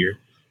calendar year.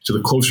 So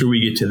the closer we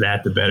get to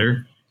that, the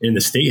better. In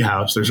the state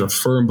house, there's a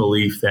firm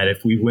belief that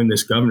if we win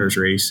this governor's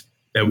race,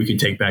 that we can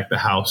take back the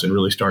House and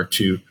really start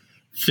to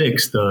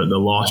fix the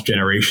lost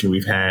generation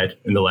we've had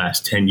in the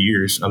last 10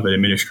 years of an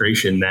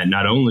administration that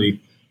not only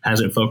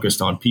hasn't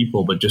focused on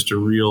people, but just a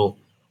real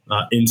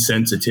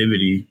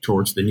insensitivity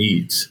towards the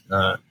needs.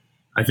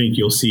 I think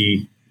you'll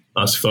see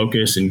us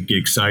focus and get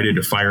excited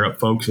to fire up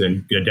folks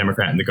and get a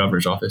Democrat in the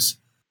governor's office.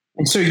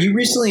 And so you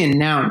recently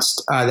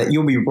announced that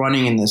you'll be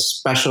running in this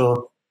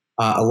special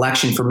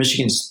election for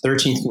Michigan's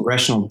 13th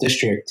congressional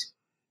district.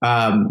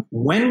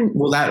 When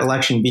will that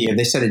election be? Have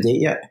they set a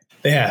date yet?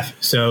 They have.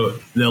 So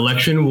the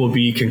election will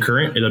be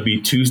concurrent. It'll be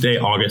Tuesday,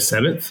 August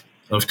 7th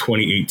of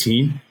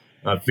 2018.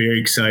 Very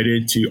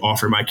excited to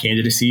offer my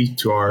candidacy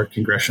to our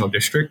congressional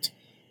district.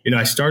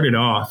 I started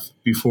off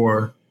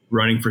before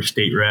running for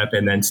state rep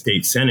and then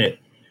state senate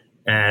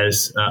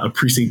as a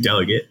precinct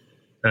delegate.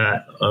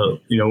 One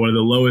of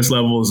the lowest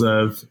levels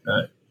of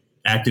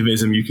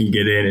activism you can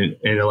get in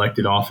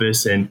elected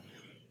office, and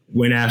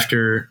went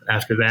after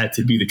that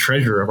to be the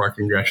treasurer of our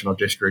congressional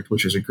district,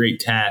 which was a great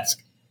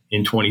task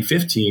in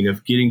 2015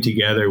 of getting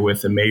together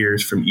with the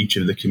mayors from each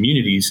of the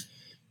communities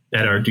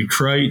that are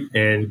Detroit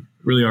and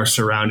really our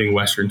surrounding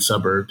western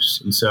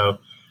suburbs. And so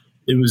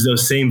it was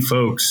those same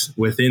folks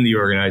within the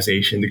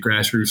organization, the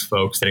grassroots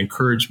folks, that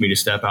encouraged me to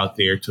step out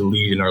there to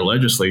lead in our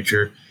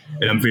legislature.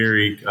 And I'm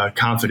very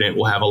confident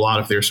we'll have a lot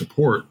of their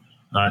support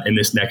in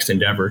this next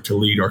endeavor to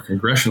lead our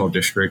congressional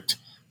district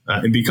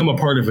and become a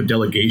part of a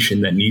delegation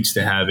that needs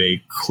to have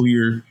a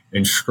clear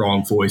and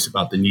strong voice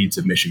about the needs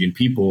of Michigan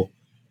people,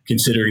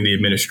 considering the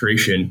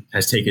administration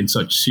has taken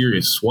such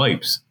serious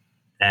swipes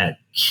at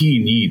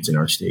key needs in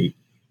our state.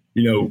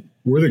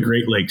 We're the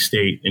Great Lakes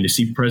state, and to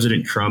see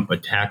President Trump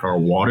attack our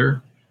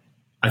water,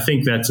 I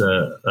think that's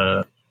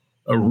a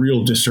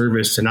real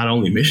disservice to not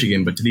only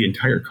Michigan, but to the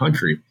entire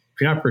country.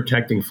 If you're not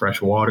protecting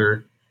fresh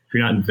water, if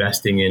you're not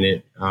investing in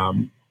it,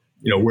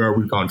 where are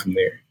we gone from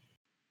there?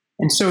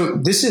 And so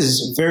this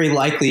is very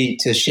likely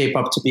to shape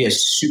up to be a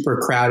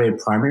super crowded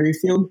primary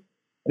field.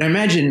 And I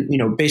imagine,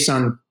 based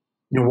on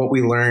what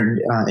we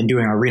learned in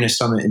doing our Arena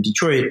Summit in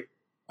Detroit,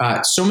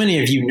 so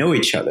many of you know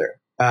each other.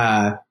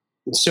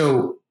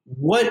 So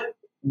what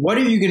are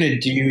you going to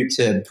do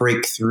to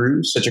break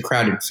through such a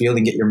crowded field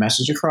and get your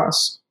message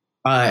across?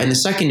 And the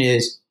second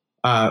is,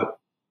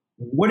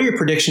 what are your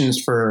predictions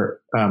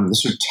for the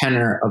sort of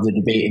tenor of the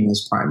debate in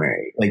this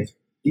primary? Like,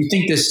 do you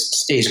think this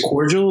stays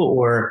cordial,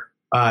 or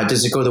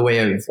does it go the way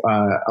of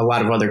a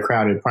lot of other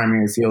crowded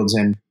primary fields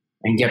and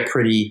get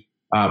pretty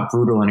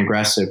brutal and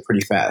aggressive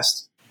pretty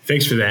fast?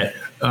 Thanks for that.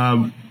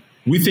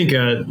 We think,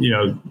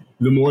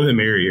 the more the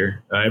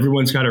merrier.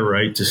 Everyone's got a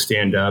right to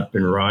stand up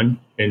and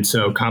run. And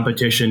so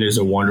competition is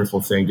a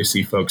wonderful thing to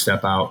see folks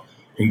step out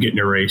and get in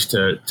a race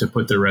to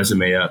put their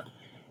resume up.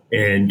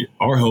 And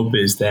our hope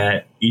is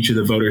that each of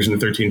the voters in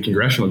the 13th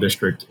congressional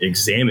district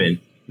examine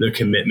their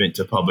commitment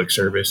to public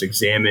service,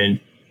 examine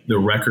the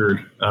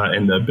record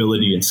and the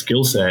ability and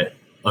skill set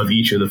of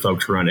each of the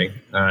folks running.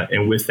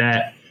 And with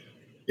that,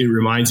 it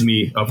reminds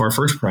me of our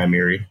first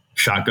primary,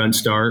 shotgun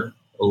start,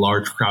 a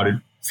large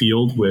crowded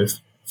field with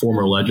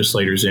former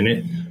legislators in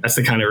it. That's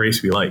the kind of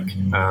race we like.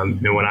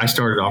 And when I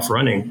started off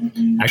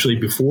running, actually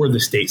before the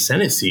state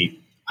Senate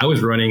seat, I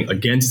was running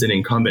against an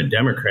incumbent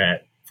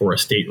Democrat for a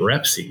state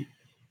rep seat.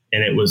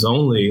 And it was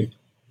only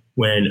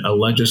when a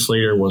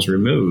legislator was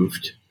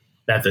removed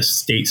that the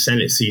state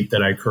Senate seat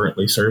that I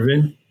currently serve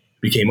in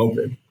became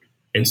open.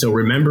 And so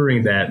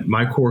remembering that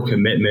my core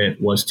commitment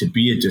was to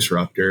be a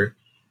disruptor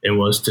and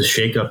was to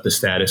shake up the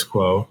status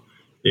quo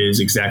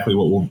is exactly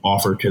what we'll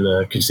offer to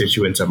the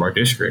constituents of our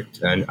district.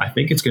 And I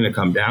think it's going to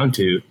come down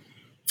to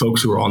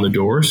folks who are on the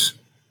doors,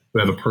 who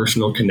have a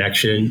personal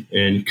connection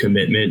and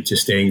commitment to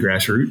staying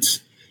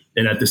grassroots.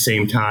 And at the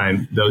same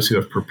time, those who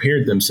have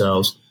prepared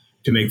themselves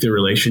to make their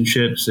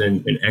relationships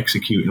and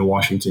execute in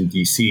Washington,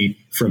 D.C.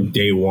 from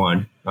day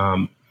one.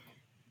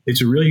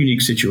 It's a really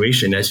unique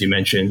situation. As you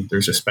mentioned,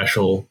 there's a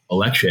special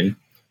election.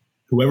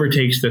 Whoever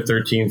takes the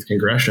 13th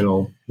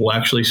congressional will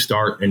actually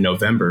start in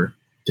November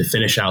to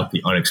finish out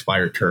the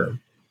unexpired term.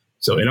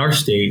 So in our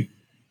state,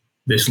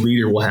 this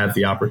leader will have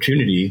the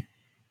opportunity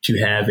to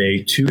have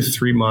a 2 to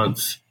 3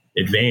 month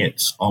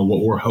advance on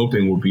what we're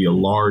hoping will be a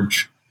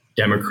large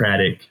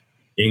Democratic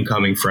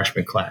incoming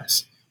freshman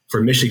class.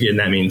 For Michigan,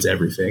 that means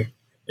everything.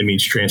 It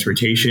means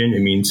transportation.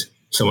 It means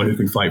someone who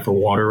can fight for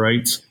water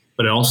rights,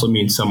 but it also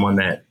means someone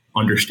that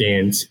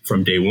understands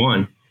from day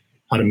one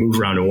how to move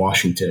around in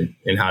Washington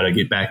and how to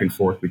get back and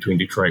forth between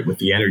Detroit with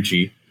the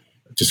energy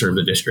to serve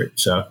the district.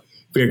 So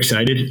very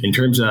excited in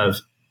terms of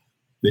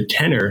the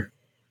tenor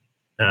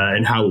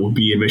and how it will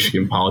be in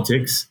Michigan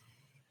politics.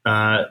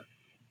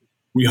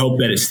 We hope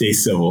that it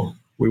stays civil.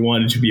 We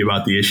want it to be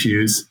about the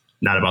issues,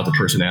 not about the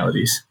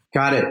personalities.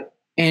 Got it.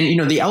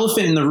 And, the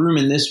elephant in the room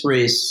in this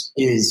race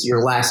is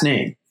your last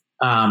name.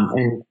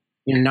 And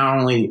not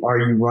only are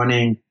you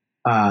running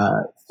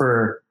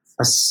for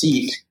a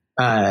seat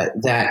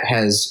that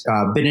has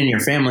been in your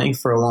family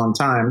for a long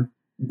time,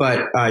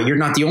 but you're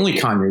not the only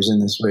Conyers in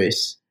this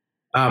race.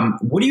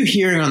 What are you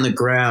hearing on the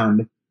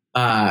ground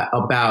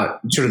about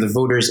sort of the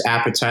voters'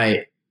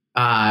 appetite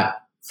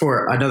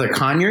for another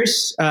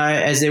Conyers,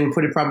 as they would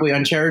put it probably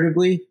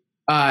uncharitably?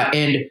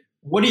 And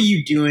what are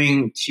you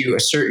doing to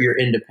assert your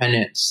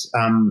independence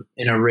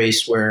in a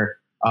race where,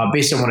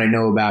 based on what I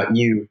know about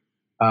you,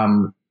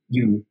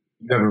 you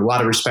have a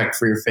lot of respect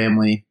for your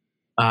family,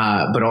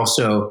 but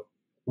also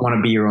want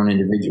to be your own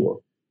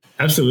individual?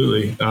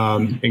 Absolutely.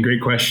 And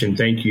great question.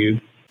 Thank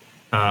you.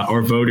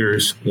 Our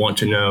voters want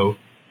to know,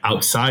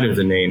 outside of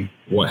the name,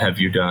 what have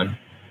you done?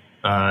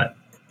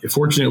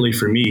 Fortunately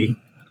for me,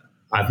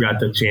 I've got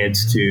the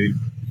chance to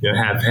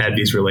have had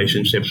these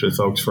relationships with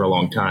folks for a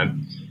long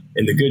time.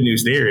 And the good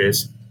news there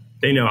is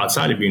they know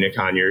outside of being a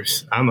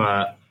Conyers, I'm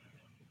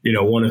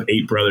one of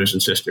 8 brothers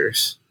and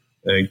sisters.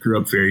 I grew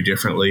up very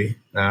differently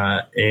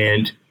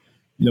and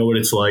know what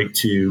it's like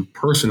to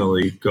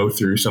personally go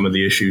through some of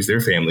the issues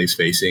their family's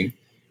facing.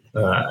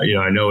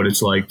 I know what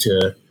it's like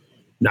to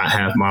not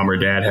have mom or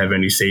dad have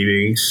any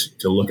savings,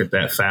 to look at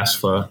that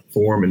FAFSA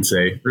form and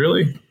say,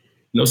 really?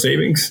 No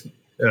savings?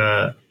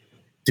 To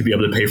be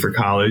able to pay for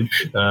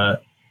college.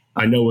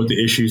 I know what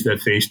the issues that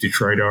face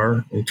Detroit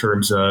are in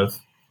terms of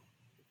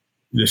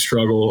the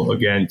struggle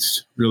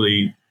against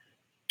really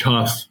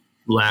tough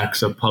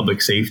lacks of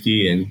public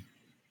safety and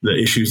the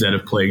issues that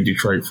have plagued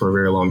Detroit for a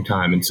very long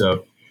time. And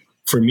so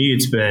for me,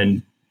 it's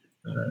been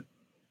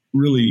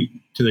really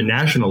to the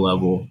national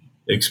level,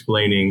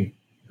 explaining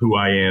who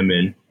I am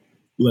and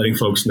letting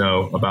folks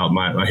know about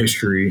my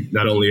history,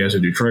 not only as a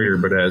Detroiter,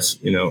 but as,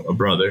 a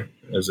brother,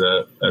 as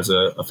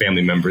a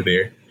family member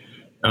there.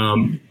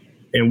 And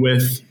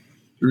with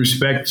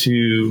respect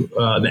to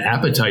the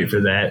appetite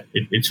for that,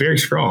 it's very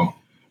strong.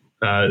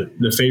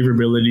 The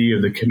favorability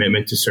of the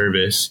commitment to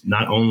service,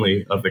 not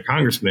only of the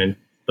congressman,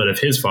 but of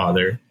his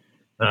father.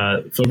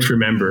 Folks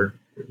remember,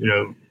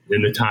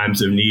 in the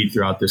times of need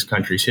throughout this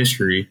country's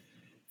history,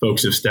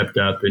 folks have stepped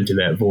up into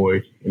that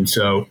void. And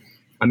so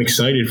I'm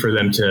excited for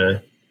them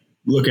to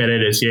look at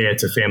it as,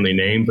 it's a family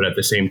name, but at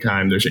the same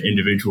time, there's an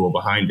individual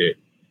behind it.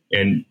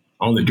 And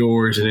on the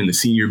doors and in the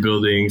senior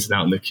buildings and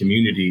out in the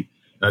community,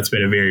 that's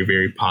been a very,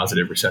 very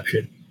positive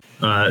reception.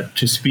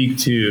 To speak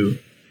to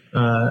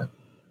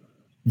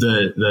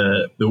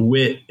the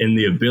wit and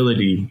the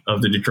ability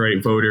of the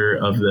Detroit voter,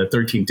 of the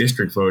 13th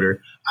district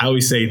voter, I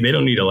always say they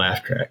don't need a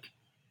laugh track.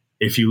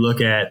 If you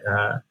look at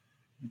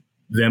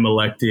them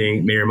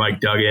electing Mayor Mike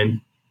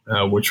Duggan,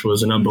 which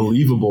was an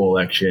unbelievable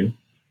election,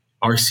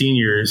 our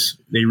seniors,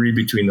 they read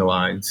between the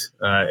lines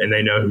and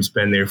they know who's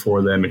been there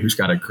for them and who's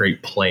got a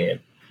great plan.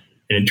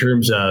 And in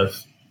terms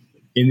of,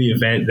 in the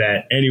event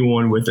that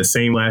anyone with the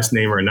same last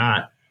name or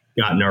not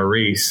got in our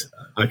race,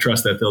 I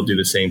trust that they'll do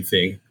the same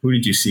thing. Who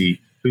did you see?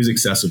 Who's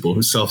accessible?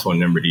 Whose cell phone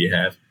number do you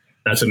have?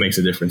 That's what makes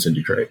a difference in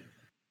Detroit.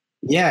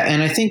 Yeah.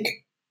 And I think,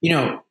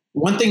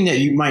 one thing that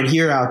you might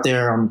hear out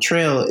there on the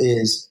trail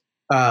is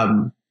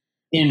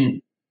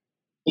in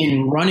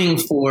running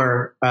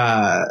for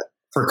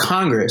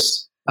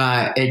Congress,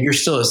 and you're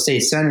still a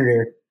state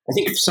senator, I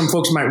think some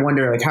folks might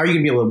wonder, how are you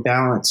going to be able to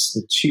balance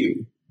the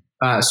two?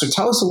 So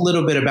tell us a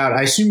little bit about,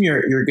 I assume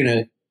you're going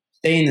to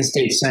stay in the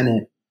state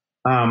Senate.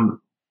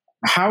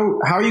 How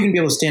are you going to be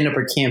able to stand up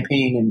a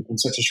campaign in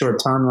such a short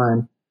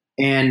timeline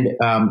and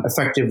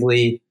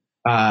effectively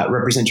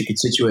represent your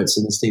constituents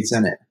in the state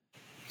Senate?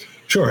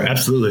 Sure,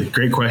 absolutely.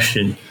 Great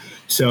question.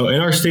 So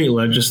in our state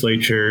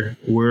legislature,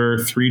 we're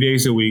 3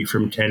 days a week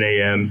from 10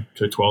 a.m.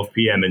 to 12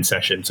 p.m. in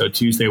session. So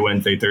Tuesday,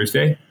 Wednesday,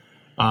 Thursday.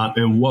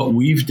 And what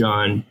we've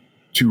done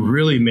to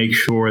really make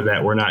sure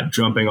that we're not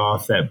jumping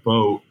off that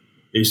boat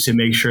is to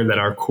make sure that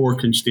our core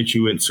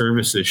constituent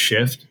services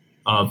shift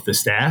of the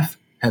staff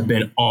have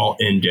been all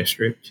in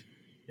district.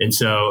 And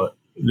so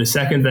the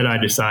second that I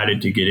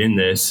decided to get in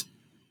this,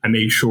 I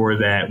made sure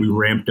that we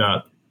ramped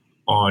up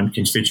on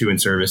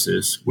constituent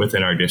services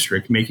within our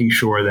district, making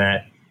sure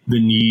that the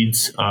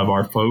needs of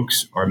our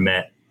folks are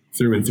met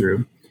through and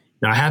through.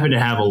 Now, I happen to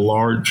have a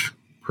large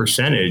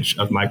percentage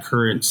of my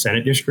current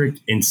Senate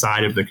district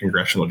inside of the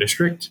congressional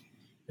district.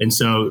 And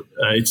so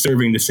it's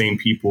serving the same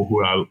people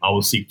who I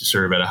will seek to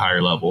serve at a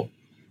higher level.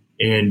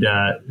 And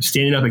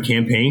standing up a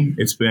campaign,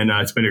 it's been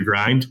a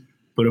grind,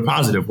 but a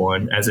positive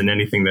one, as in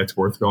anything that's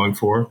worth going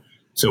for.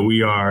 So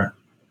we are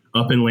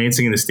up in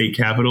Lansing in the state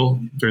capitol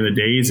during the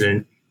days,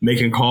 and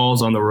making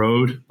calls on the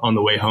road on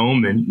the way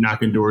home and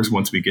knocking doors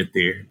once we get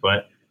there.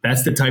 But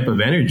that's the type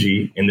of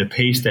energy and the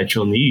pace that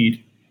you'll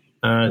need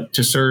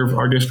to serve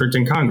our district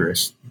in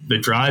Congress. The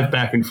drive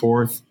back and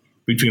forth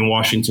between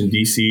Washington,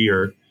 D.C.,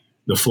 or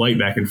the flight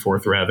back and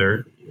forth,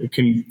 rather, it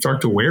can start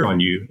to wear on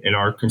you. And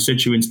our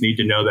constituents need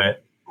to know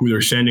that who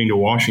they're sending to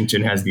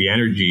Washington has the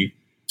energy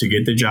to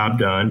get the job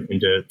done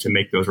and to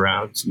make those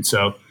rounds. And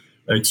so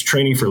it's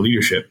training for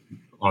leadership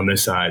on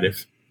this side.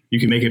 If you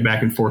can make it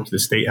back and forth to the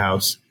State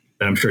House,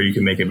 then I'm sure you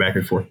can make it back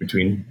and forth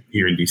between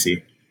here and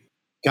D.C.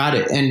 Got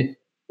it. And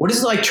what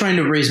is it like trying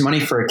to raise money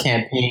for a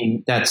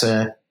campaign that's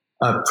a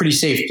pretty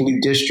safe blue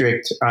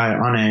district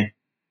on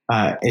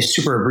a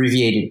super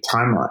abbreviated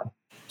timeline?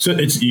 So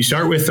you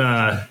start with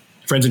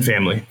friends and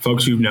family,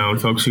 folks you've known,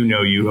 folks who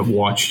know you, have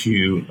watched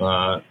you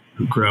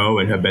grow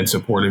and have been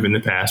supportive in the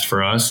past.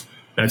 For us,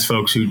 that's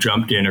folks who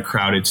jumped in a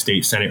crowded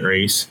state Senate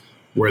race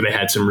where they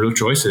had some real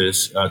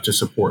choices to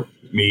support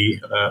me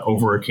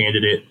over a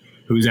candidate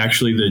who's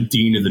actually the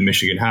dean of the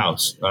Michigan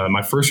House.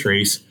 My first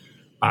race,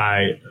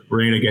 I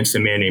ran against a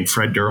man named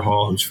Fred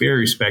Durhal, who's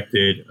very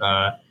respected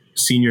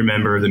senior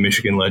member of the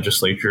Michigan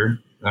legislature.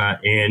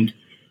 And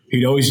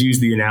he'd always use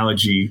the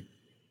analogy,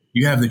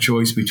 you have the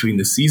choice between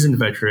the seasoned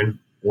veteran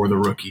or the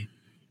rookie.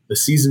 The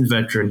seasoned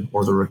veteran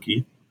or the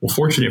rookie. Well,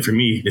 fortunate for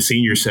me, the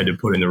seniors said to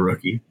put in the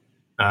rookie.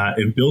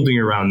 And building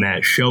around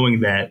that,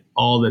 showing that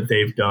all that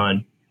they've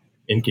done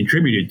and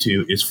contributed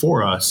to is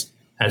for us,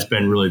 has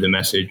been really the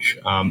message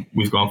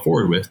we've gone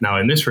forward with. Now,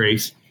 in this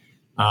race,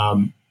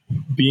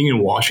 being in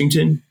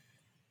Washington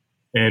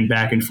and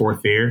back and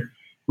forth there,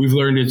 we've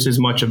learned it's as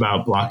much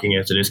about blocking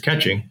as it is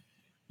catching.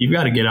 You've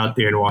got to get out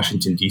there in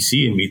Washington,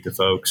 D.C. and meet the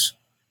folks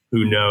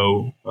who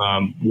know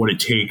what it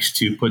takes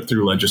to put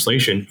through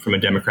legislation from a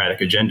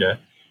Democratic agenda.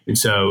 And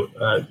so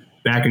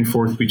back and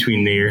forth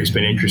between there has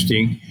been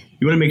interesting.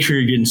 You want to make sure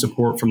you're getting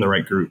support from the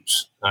right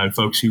groups and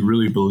folks who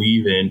really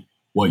believe in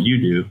what you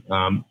do.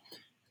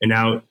 And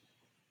now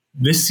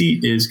this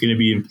seat is going to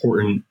be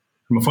important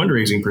from a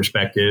fundraising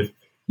perspective,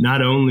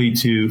 not only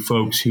to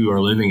folks who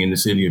are living in the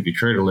city of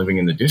Detroit or living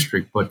in the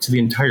district, but to the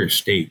entire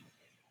state.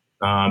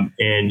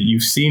 And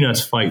you've seen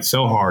us fight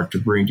so hard to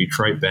bring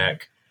Detroit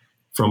back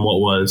from what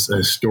was a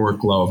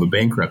historic low of a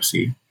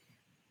bankruptcy.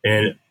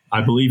 And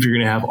I believe you're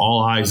going to have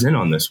all eyes in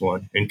on this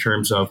one in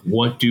terms of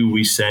what do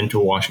we send to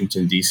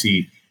Washington,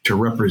 D.C. to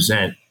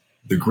represent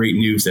the great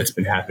news that's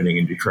been happening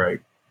in Detroit.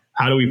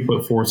 How do we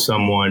put forth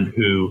someone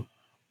who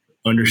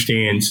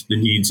understands the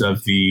needs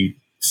of the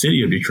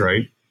city of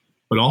Detroit,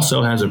 but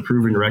also has a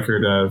proven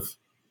record of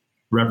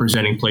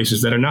representing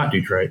places that are not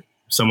Detroit,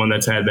 someone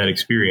that's had that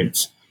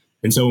experience.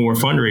 And so when we're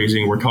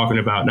fundraising, we're talking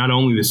about not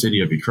only the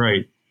city of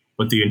Detroit,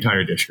 but the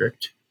entire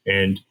district.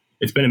 And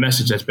it's been a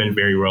message that's been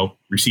very well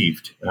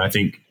received. I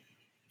think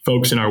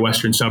folks in our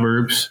western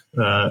suburbs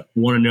want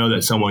to know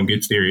that someone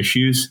gets their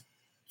issues.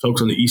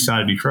 Folks on the east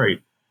side of Detroit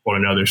want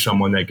to know there's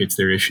someone that gets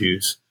their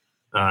issues.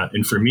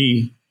 And for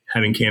me,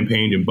 having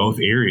campaigned in both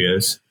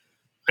areas,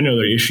 I know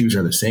their issues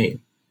are the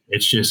same.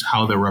 It's just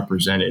how they're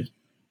represented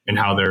and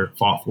how they're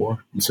fought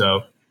for. And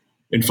so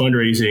in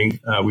fundraising,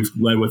 we've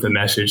led with a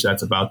message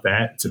that's about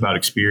that. It's about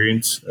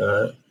experience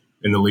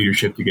and the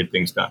leadership to get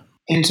things done.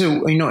 And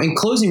so, in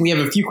closing, we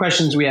have a few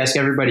questions we ask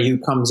everybody who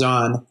comes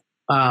on.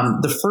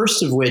 The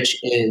first of which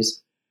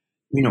is,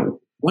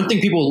 one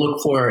thing people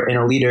look for in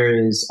a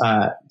leader is,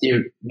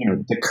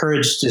 the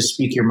courage to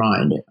speak your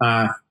mind.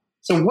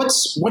 So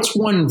what's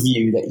one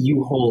view that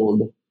you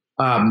hold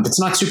that's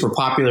not super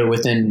popular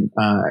within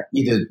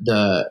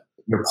either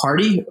your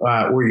party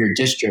or your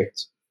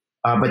district,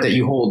 but that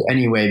you hold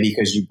anyway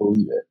because you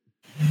believe it?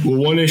 Well,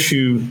 one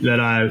issue that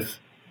I've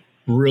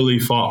really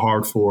fought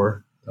hard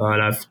for,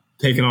 and I've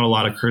taken on a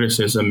lot of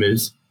criticism,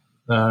 is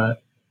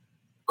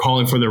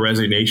calling for the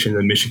resignation of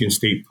the Michigan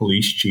State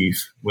Police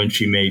Chief when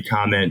she made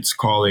comments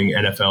calling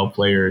NFL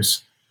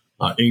players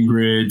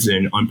ingrates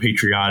and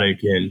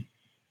unpatriotic and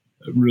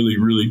really,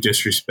 really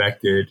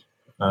disrespected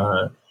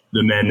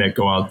the men that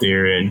go out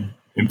there and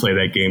play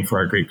that game for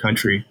our great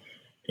country.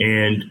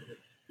 And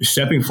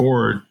stepping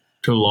forward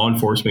to the law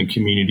enforcement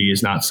community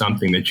is not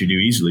something that you do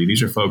easily.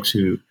 These are folks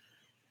who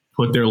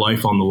put their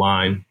life on the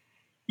line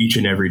each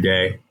and every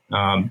day.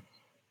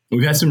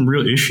 We've had some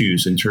real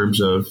issues in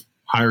terms of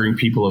hiring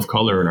people of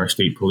color in our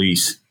state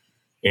police.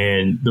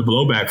 And the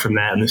blowback from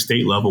that on the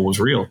state level was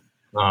real.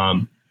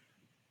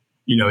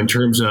 In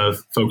terms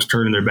of folks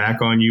turning their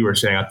back on you or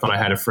saying, I thought I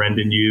had a friend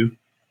in you.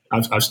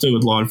 I've stood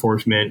with law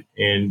enforcement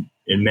in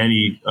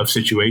many of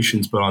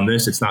situations, but on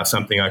this, it's not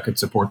something I could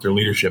support their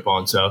leadership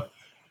on. So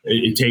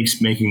it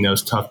takes making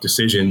those tough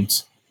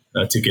decisions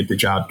to get the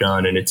job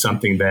done. And it's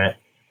something that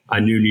I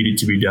knew needed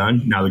to be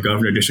done. Now the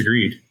governor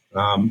disagreed.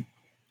 And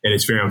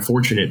it's very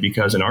unfortunate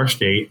because in our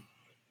state,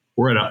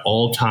 we're at an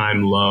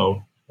all-time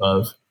low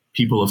of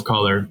people of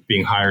color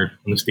being hired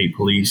on the state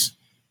police.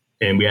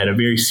 And we had a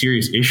very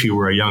serious issue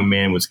where a young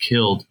man was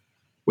killed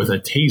with a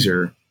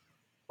taser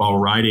while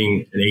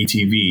riding an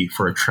ATV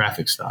for a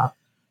traffic stop.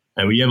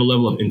 And when you have a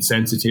level of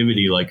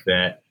insensitivity like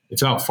that,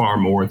 it's about far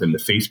more than the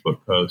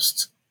Facebook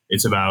posts.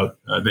 It's about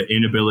the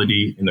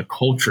inability and the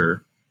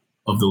culture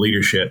of the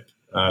leadership,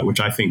 which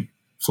I think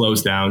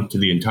flows down to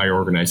the entire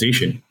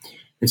organization.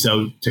 And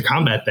so to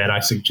combat that, I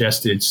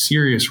suggested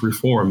serious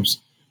reforms,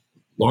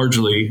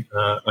 largely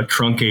a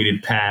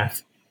truncated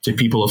path to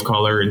people of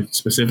color and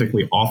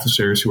specifically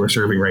officers who are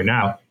serving right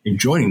now in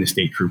joining the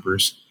state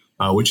troopers,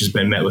 which has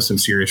been met with some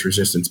serious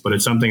resistance. But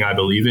it's something I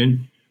believe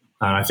in.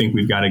 I think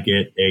we've got to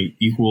get a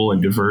equal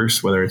and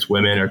diverse, whether it's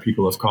women or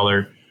people of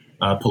color,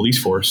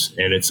 police force.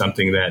 And it's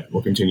something that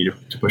we'll continue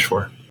to push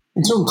for.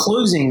 And so in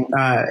closing,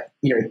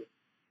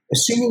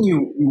 assuming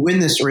you win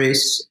this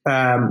race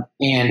and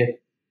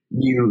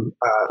you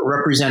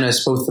represent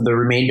us both for the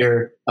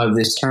remainder of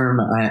this term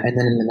and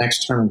then in the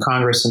next term in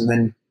Congress, and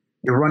then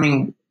you're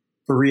running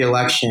for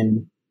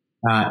re-election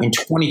in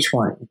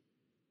 2020,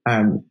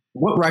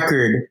 what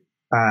record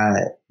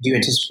do you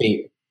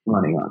anticipate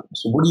running on?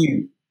 So what do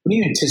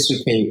you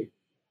anticipate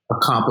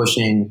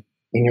accomplishing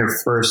in your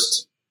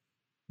first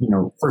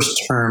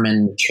term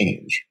and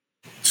change?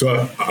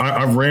 So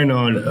I ran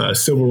on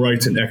civil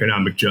rights and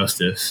economic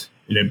justice,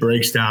 and it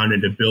breaks down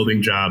into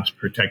building jobs,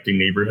 protecting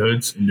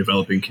neighborhoods, and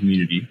developing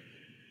community.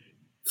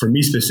 For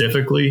me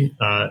specifically,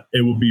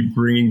 it will be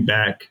bringing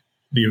back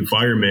the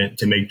environment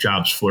to make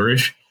jobs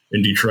flourish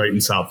in Detroit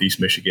and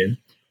Southeast Michigan.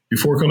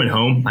 Before coming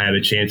home, I had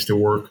a chance to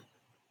work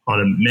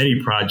on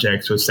many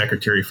projects with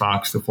Secretary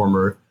Fox, the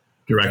former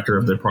director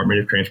of the Department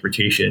of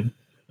Transportation,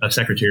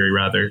 secretary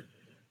rather.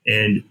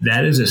 And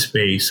that is a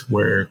space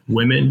where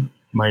women,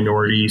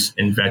 minorities,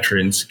 and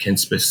veterans can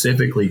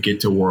specifically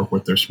get to work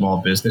with their small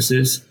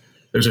businesses.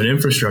 There's an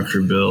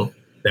infrastructure bill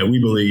that we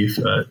believe,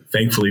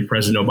 thankfully,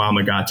 President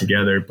Obama got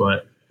together,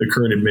 but the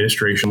current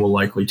administration will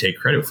likely take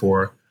credit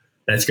for.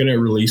 That's going to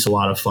release a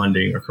lot of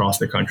funding across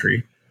the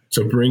country.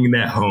 So bringing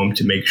that home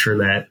to make sure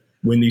that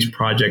when these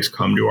projects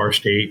come to our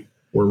state,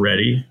 we're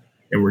ready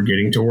and we're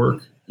getting to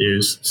work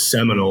is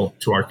seminal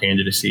to our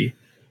candidacy.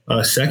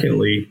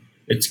 Secondly,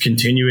 it's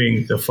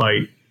continuing the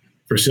fight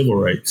for civil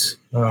rights.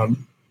 The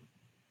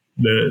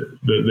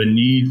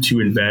need to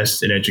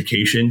invest in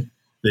education,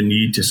 the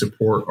need to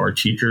support our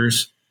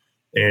teachers,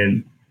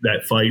 and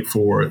that fight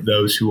for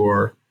those who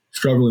are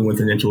struggling with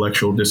an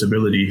intellectual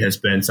disability has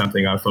been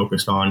something I've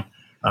focused on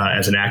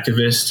as an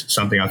activist,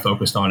 something I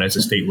focused on as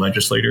a state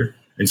legislator,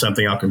 and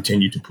something I'll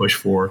continue to push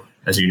for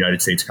as a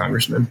United States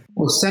Congressman.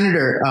 Well,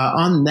 Senator,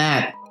 on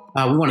that,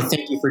 we want to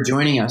thank you for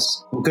joining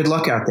us. Good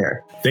luck out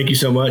there. Thank you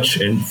so much.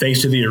 And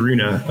thanks to the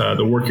arena.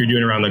 The work you're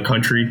doing around the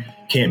country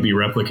can't be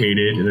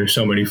replicated. And there's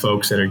so many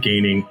folks that are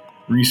gaining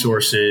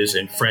resources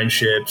and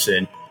friendships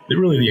and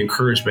really the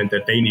encouragement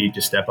that they need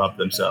to step up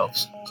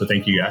themselves. So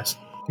thank you guys.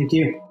 Thank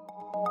you.